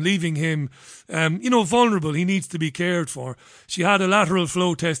moved on, leaving him, vulnerable. He needs to be cared for. She had a lateral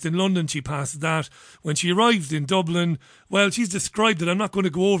flow test in London. She passed that. When she arrived in Dublin, well, she's described it. I'm not going to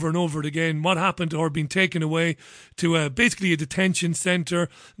go over and over it again. What happened to her being taken away to basically a detention centre,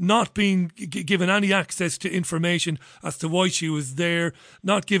 not being given any access to information as to why she was there,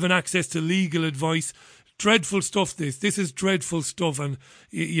 not given access to legal advice. Dreadful stuff, this is dreadful stuff. And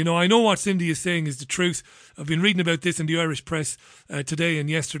I know what Cindy is saying is the truth. I've been reading about this in the Irish press today and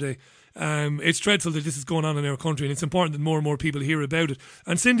yesterday. It's dreadful that this is going on in our country, and it's important that more and more people hear about it.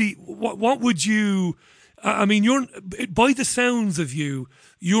 And Cindy, what would you, you're, by the sounds of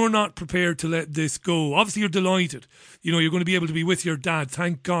you're not prepared to let this go. Obviously you're delighted, you're going to be able to be with your dad,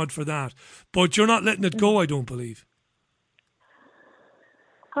 thank God for that, but you're not letting it go, I don't believe.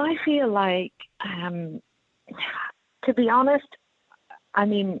 I feel like, to be honest,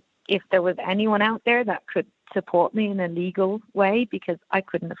 if there was anyone out there that could support me in a legal way, because I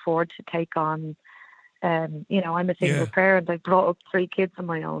couldn't afford to take on, I'm a single parent. I brought up 3 kids of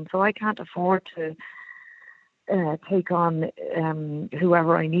my own, so I can't afford to take on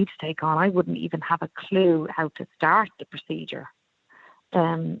whoever I need to take on. I wouldn't even have a clue how to start the procedure.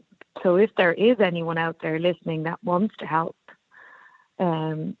 So if there is anyone out there listening that wants to help,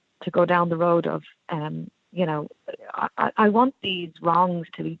 to go down the road of, I want these wrongs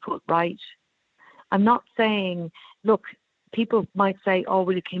to be put right. I'm not saying, look, people might say, oh,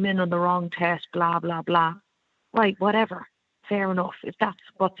 well, you came in on the wrong test, blah, blah, blah. Right, whatever. Fair enough, if that's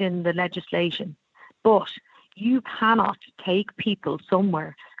what's in the legislation. But you cannot take people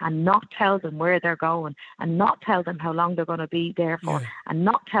somewhere and not tell them where they're going and not tell them how long they're going to be there for and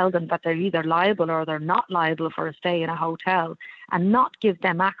not tell them that they're either liable or they're not liable for a stay in a hotel and not give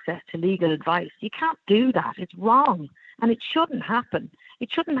them access to legal advice. You can't do that. It's wrong. And it shouldn't happen. It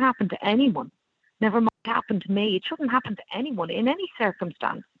shouldn't happen to anyone. Never mind happen to me. It shouldn't happen to anyone in any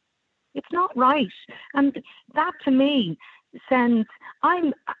circumstance. It's not right. And that to me sends,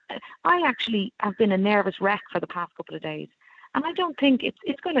 I actually have been a nervous wreck for the past couple of days. And I don't think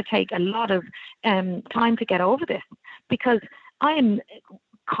it's going to take a lot of time to get over this, because I am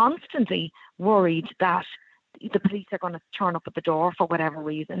constantly worried that the police are going to turn up at the door for whatever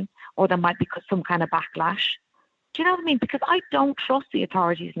reason, or there might be some kind of backlash. Do you know what I mean? Because I don't trust the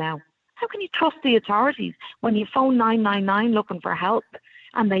authorities now. How can you trust the authorities when you phone 999 looking for help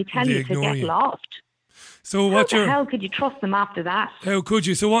and they tell you to get lost? So how the hell could you trust them after that? How could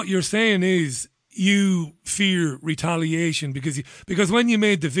you? So what you're saying is you fear retaliation because when you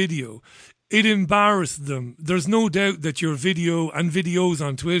made the video, it embarrassed them. There's no doubt that your video and videos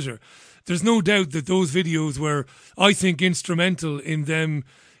on Twitter, there's no doubt that those videos were, I think, instrumental in them.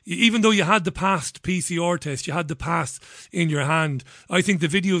 Even though you had the past PCR test, you had the pass in your hand, I think the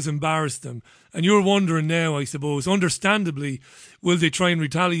videos embarrassed them. And you're wondering now, I suppose, understandably, will they try and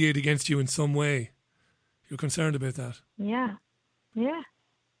retaliate against you in some way? You're concerned about that. Yeah.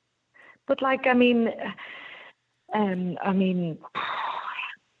 But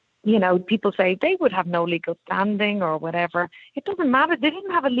people say they would have no legal standing or whatever. It doesn't matter. They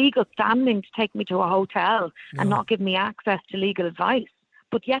didn't have a legal standing to take me to a hotel and not give me access to legal advice.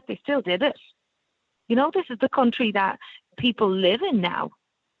 But yet they still did it. This is the country that people live in now.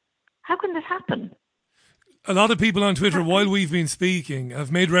 How can this happen? A lot of people on Twitter, while we've been speaking,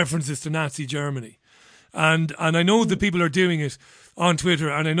 have made references to Nazi Germany. And I know that people are doing it on Twitter,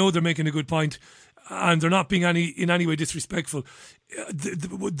 and I know they're making a good point, and they're not being in any way disrespectful.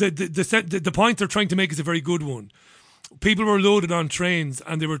 The point they're trying to make is a very good one. People were loaded on trains,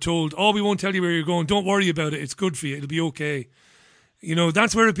 and they were told, "Oh, we won't tell you where you're going. Don't worry about it. It's good for you. It'll be okay."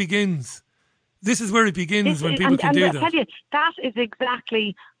 That's where it begins. This is where it begins when people can do that. And I tell you, that is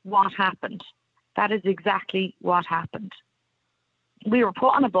exactly what happened. That is exactly what happened. We were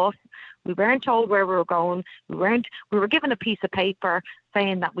put on a bus. We weren't told where we were going. We were given a piece of paper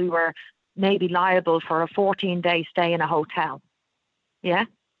saying that we were maybe liable for a 14-day stay in a hotel. Yeah?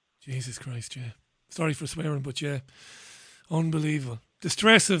 Jesus Christ, yeah. Sorry for swearing, but yeah. Unbelievable. The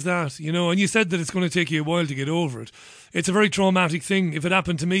stress of that, you know, and you said that it's going to take you a while to get over it. It's a very traumatic thing. If it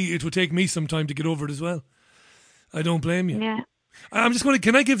happened to me, it would take me some time to get over it as well. I don't blame you. Yeah. I'm just going to,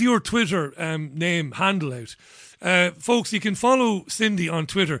 can I give your Twitter handle out? Folks, you can follow Cindy on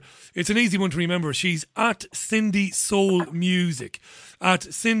Twitter. It's an easy one to remember. She's at Cindy Soul Music.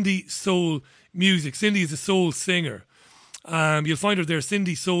 At Cindy Soul Music. Cindy is a soul singer. You'll find her there,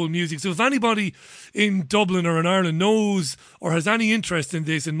 Cindy Soul Music. So if anybody in Dublin or in Ireland knows or has any interest in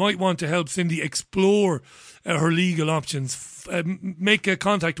this and might want to help Cindy explore her legal options, make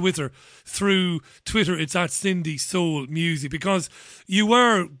contact with her through Twitter. It's at Cindy Soul Music, because you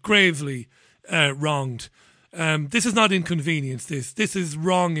were gravely wronged. This is not inconvenience. This is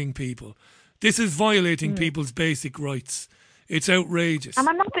wronging people. This is violating people's basic rights. It's outrageous. And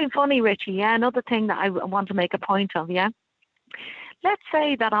I'm not being funny, Richie. Yeah, another thing that I want to make a point of. Yeah, let's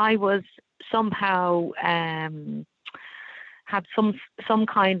say that I was somehow had some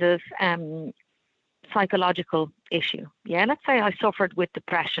kind of psychological issue. Yeah, let's say I suffered with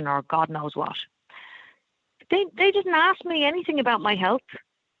depression or God knows what. They didn't ask me anything about my health.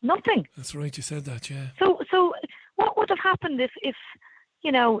 Nothing. That's right. You said that. Yeah. So what would have happened if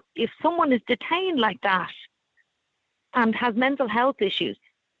someone is detained like that and has mental health issues,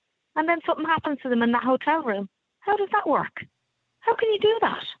 and then something happens to them in that hotel room? How does that work? How can you do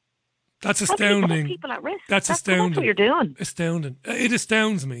that? That's How can you astounding. put people at risk? That's astounding. That's what you're doing. Astounding. It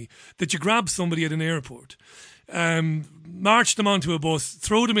astounds me that you grab somebody at an airport, march them onto a bus,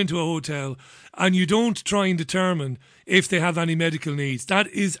 throw them into a hotel, and you don't try and determine if they have any medical needs. That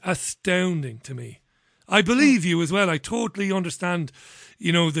is astounding to me. I believe you as well. I totally understand,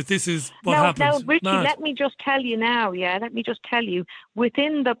 that this is what happens. Now, Richie, let me just tell you now,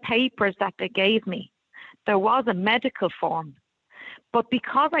 within the papers that they gave me, there was a medical form. But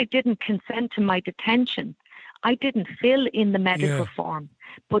because I didn't consent to my detention, I didn't fill in the medical form.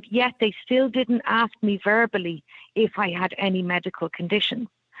 But yet they still didn't ask me verbally if I had any medical conditions.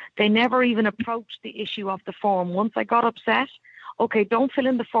 They never even approached the issue of the form. Once I got upset, okay, don't fill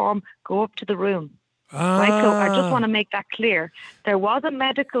in the form, go up to the room. Right? So I just want to make that clear. There was a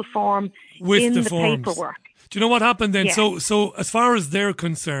medical form with in the forms. paperwork. Do you know what happened then? Yeah. So as far as they're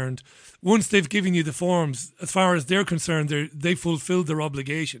concerned, once they've given you the forms, as far as they're concerned, they fulfilled their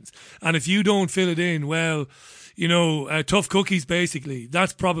obligations. And if you don't fill it in, well, tough cookies, basically.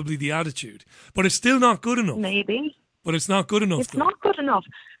 That's probably the attitude. But it's still not good enough. Maybe. But it's not good enough. It's not good enough.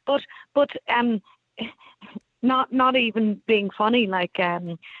 But not even being funny,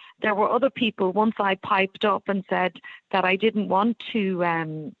 there were other people. Once I piped up and said that I didn't want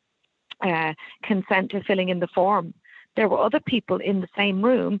to consent to filling in the form. There were other people in the same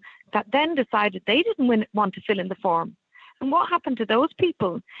room that then decided they didn't want to fill in the form. And what happened to those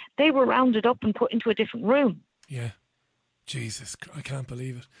people? They were rounded up and put into a different room. Yeah. Jesus, I can't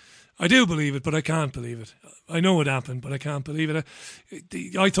believe it. I do believe it, but I can't believe it. I know it happened, but I can't believe it.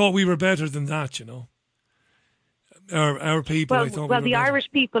 I thought we were better than that, Our people, I thought we were the better. Irish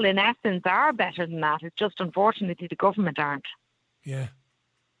people, in essence, are better than that. It's just, unfortunately, the government aren't. Yeah.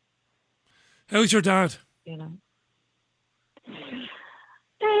 How's your dad? You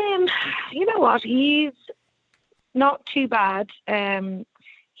know what? He's not too bad.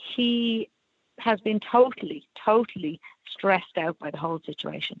 He has been totally stressed out by the whole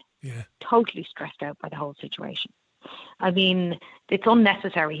situation. Yeah. Totally stressed out by the whole situation. I mean, it's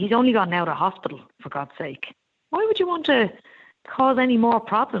unnecessary. He's only gotten out of hospital, for God's sake. Why would you want to cause any more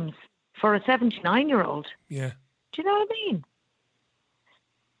problems for a 79-year-old? Yeah. Do you know what I mean?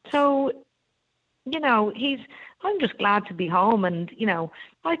 So, I'm just glad to be home. And,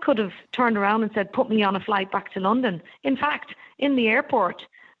 I could have turned around and said, put me on a flight back to London. In fact, in the airport,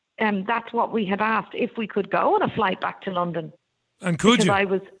 that's what we had asked, if we could go on a flight back to London. And could because you? I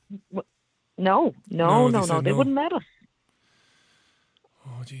was... No. They wouldn't let us.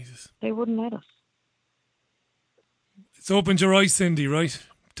 Oh, Jesus. They wouldn't let us. It's opened your eyes, Cindy, right?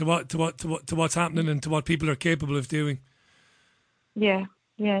 To what's happening and to what people are capable of doing. Yeah,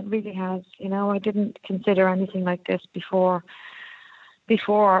 it really has. I didn't consider anything like this before.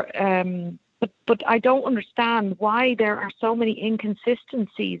 But I don't understand why there are so many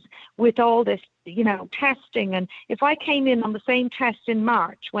inconsistencies with all this, testing. And if I came in on the same test in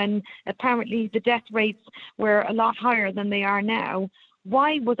March, when apparently the death rates were a lot higher than they are now,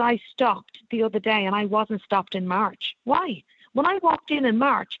 why was I stopped the other day and I wasn't stopped in March? Why? When I walked in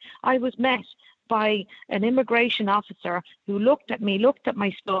March, I was met by an immigration officer who looked at me, looked at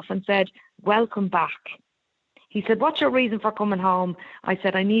my stuff and said, welcome back. He said, what's your reason for coming home? I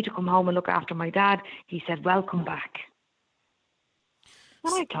said, I need to come home and look after my dad. He said, welcome back.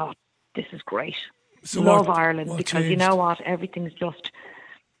 And I thought, this is great. love Ireland because you know what? Everything's just,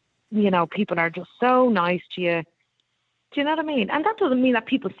 people are just so nice to you. Do you know what I mean? And that doesn't mean that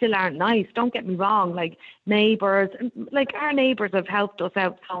people still aren't nice. Don't get me wrong. Like neighbours, like our neighbours have helped us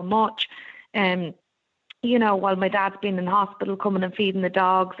out so much. While my dad's been in hospital, coming and feeding the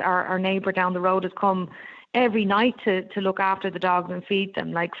dogs, our neighbour down the road has come every night to look after the dogs and feed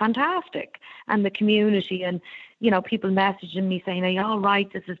them. Like, fantastic. And the community and, people messaging me saying, are you all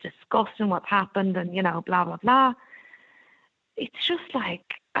right? This is disgusting what's happened and, blah, blah, blah. It's just like,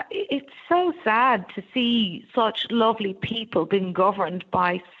 it's so sad to see such lovely people being governed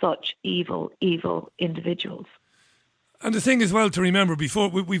by such evil, evil individuals. And the thing as well to remember, before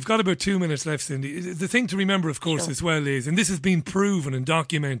we've got about 2 minutes left, Cindy, the thing to remember, of course, as well is, and this has been proven and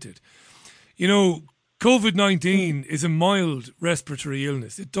documented, COVID-19 is a mild respiratory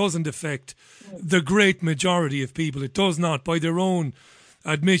illness. It doesn't affect the great majority of people. It does not, by their own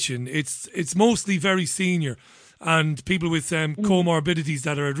admission. It's mostly very senior and people with comorbidities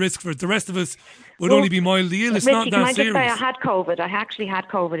that are at risk for it. The rest of us would only be mildly ill. It's Richie, not that can I serious. just say I had COVID? I actually had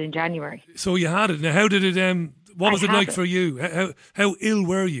COVID in January. So you had it. Now, how did it? What was it like for you? How ill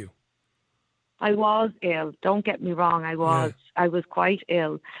were you? I was ill. Don't get me wrong. I was. Yeah. I was quite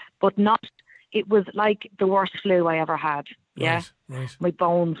ill, but not. It was like the worst flu I ever had. Yeah. Right. My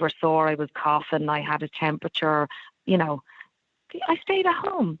bones were sore. I was coughing. I had a temperature. I stayed at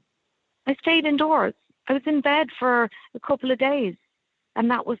home. I stayed indoors. I was in bed for a couple of days,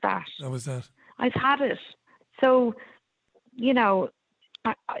 and that was that. That was that. I've had it. So, don't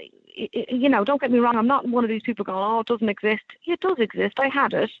get me wrong. I'm not one of these people going, it doesn't exist. It does exist. I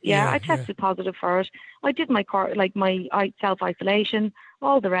had it. Yeah, I tested positive for it. I did my self-isolation,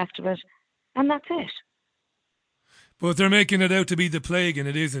 all the rest of it, and that's it. But they're making it out to be the plague, and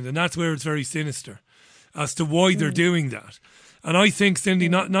it isn't, and that's where it's very sinister as to why they're doing that. And I think, Cindy,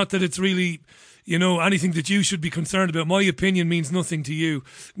 not that it's really, anything that you should be concerned about. My opinion means nothing to you,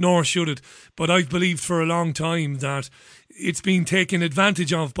 nor should it. But I've believed for a long time that it's been taken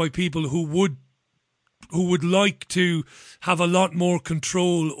advantage of by people who would like to have a lot more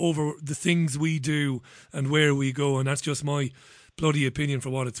control over the things we do and where we go. And that's just my bloody opinion for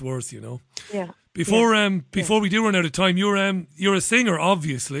what it's worth, Yeah. Before we do run out of time, you're a singer,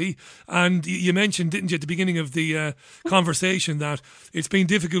 obviously, and you mentioned, didn't you, at the beginning of the conversation that it's been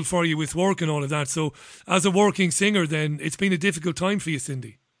difficult for you with work and all of that. So, as a working singer, then it's been a difficult time for you,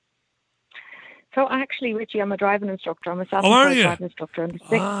 Cindy. So actually, Richie, I'm a driving instructor. I'm a self-employed driving instructor. And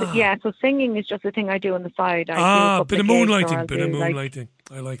so singing is just a thing I do on the side. Bit of moonlighting.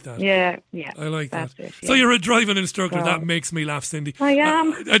 I like that. Yeah. I like that. It, yeah. So you're a driving instructor. So, that makes me laugh, Cindy. I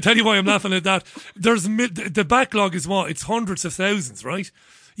am. I tell you why I'm laughing at that. The backlog is what? It's hundreds of thousands, right?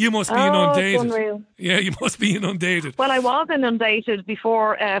 You must be inundated. It's unreal. Yeah, you must be inundated. Well, I was inundated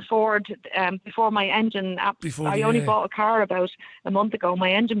before Ford, before my engine. I only bought a car about a month ago. My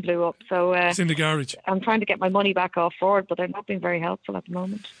engine blew up, so it's in the garage. I'm trying to get my money back off Ford, but they're not being very helpful at the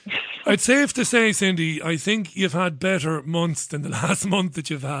moment. It's safe to say, Cindy, I think you've had better months than the last month that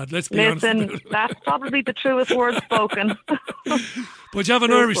you've had. Let's be honest. Listen, that's probably the truest word spoken. But you have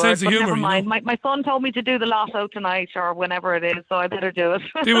an Irish sense of humour. Never mind. My son told me to do the lotto tonight or whenever it is, so I better do it.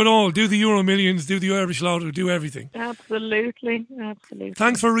 Do it all. Do the Euro Millions, do the Irish Lotto, do everything. Absolutely.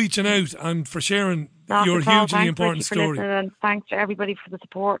 Thanks for reaching out and for sharing your hugely important story. And thanks to everybody for the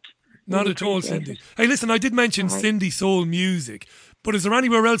support. Not at all, Cindy. Hey, listen, I did mention Cindy Soul Music, but is there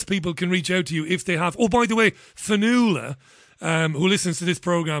anywhere else people can reach out to you if they have? Oh, by the way, Fanula, who listens to this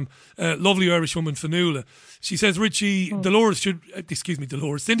programme, lovely Irishwoman Fanula, she says, Richie,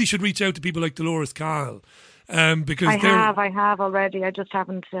 Cindy should reach out to people like Dolores Cahill. Because I have already. I just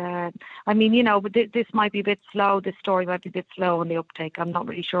haven't. But this might be a bit slow. This story might be a bit slow in the uptake. I'm not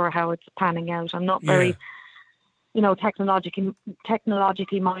really sure how it's panning out. I'm not very,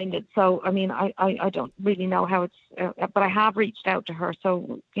 technologically minded. So I don't really know how it's. But I have reached out to her.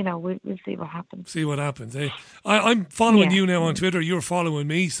 So we'll see what happens. See what happens. Eh? I'm following you now on Twitter. You're following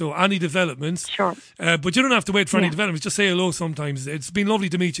me. So any developments? Sure. But you don't have to wait for any developments. Just say hello sometimes. It's been lovely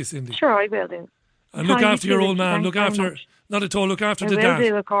to meet you, Cindy. Sure, I will do. And look after your old man. Look after, not at all, look after the dad. I will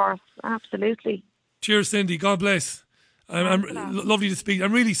do, of course. Absolutely. Cheers, Cindy. God bless. I'm lovely to speak.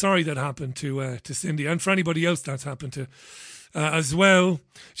 I'm really sorry that happened to Cindy and for anybody else that's happened to as well.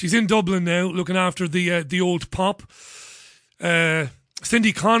 She's in Dublin now, looking after the old pop.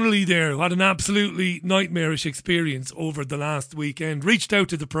 Cindy Connolly there, who had an absolutely nightmarish experience over the last weekend, reached out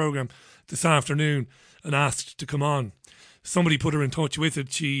to the programme this afternoon and asked to come on. somebody put her in touch with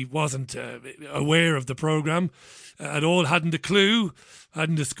it. She wasn't aware of the programme at all, hadn't a clue,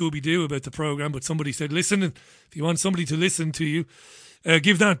 hadn't a Scooby-Doo about the programme, but somebody said, listen, if you want somebody to listen to you,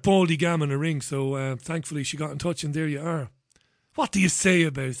 give that Baldy Gammon a ring. So thankfully she got in touch, and there you are. What do you say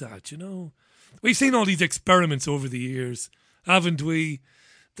about that, you know? We've seen all these experiments over the years, haven't we,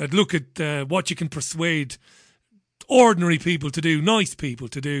 that look at what you can persuade ordinary people to do, nice people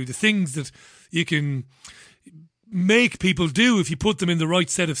to do, the things that you can make people do if you put them in the right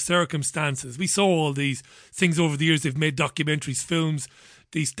set of circumstances. We saw all these things over the years. They've made documentaries, films,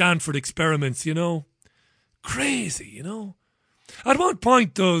 these Stanford experiments, you know. Crazy, you know. At what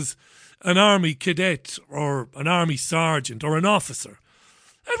point does an army cadet or an army sergeant or an officer,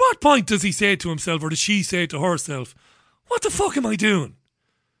 at what point does he say to himself, or does she say to herself, what the fuck am I doing?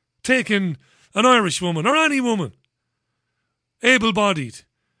 Taking an Irish woman, or any woman, able-bodied,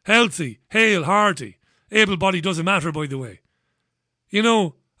 healthy, hale, hearty. Able-bodied doesn't matter, by the way. You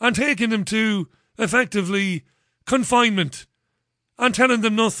know, and taking them to, effectively, confinement and telling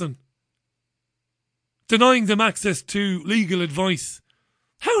them nothing. Denying them access to legal advice.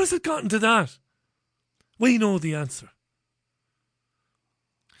 How has it gotten to that? We know the answer.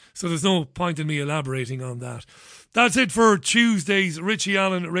 So there's no point in me elaborating on that. That's it for Tuesday's Richie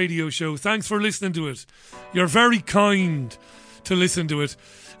Allen radio show. Thanks for listening to it. You're very kind to listen to it.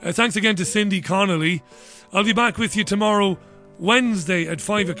 Thanks again to Cindy Connolly. I'll be back with you tomorrow, Wednesday at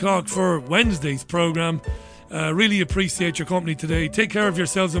 5 o'clock for Wednesday's programme. Really appreciate your company today. Take care of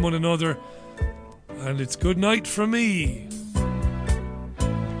yourselves and one another. And it's good night from me.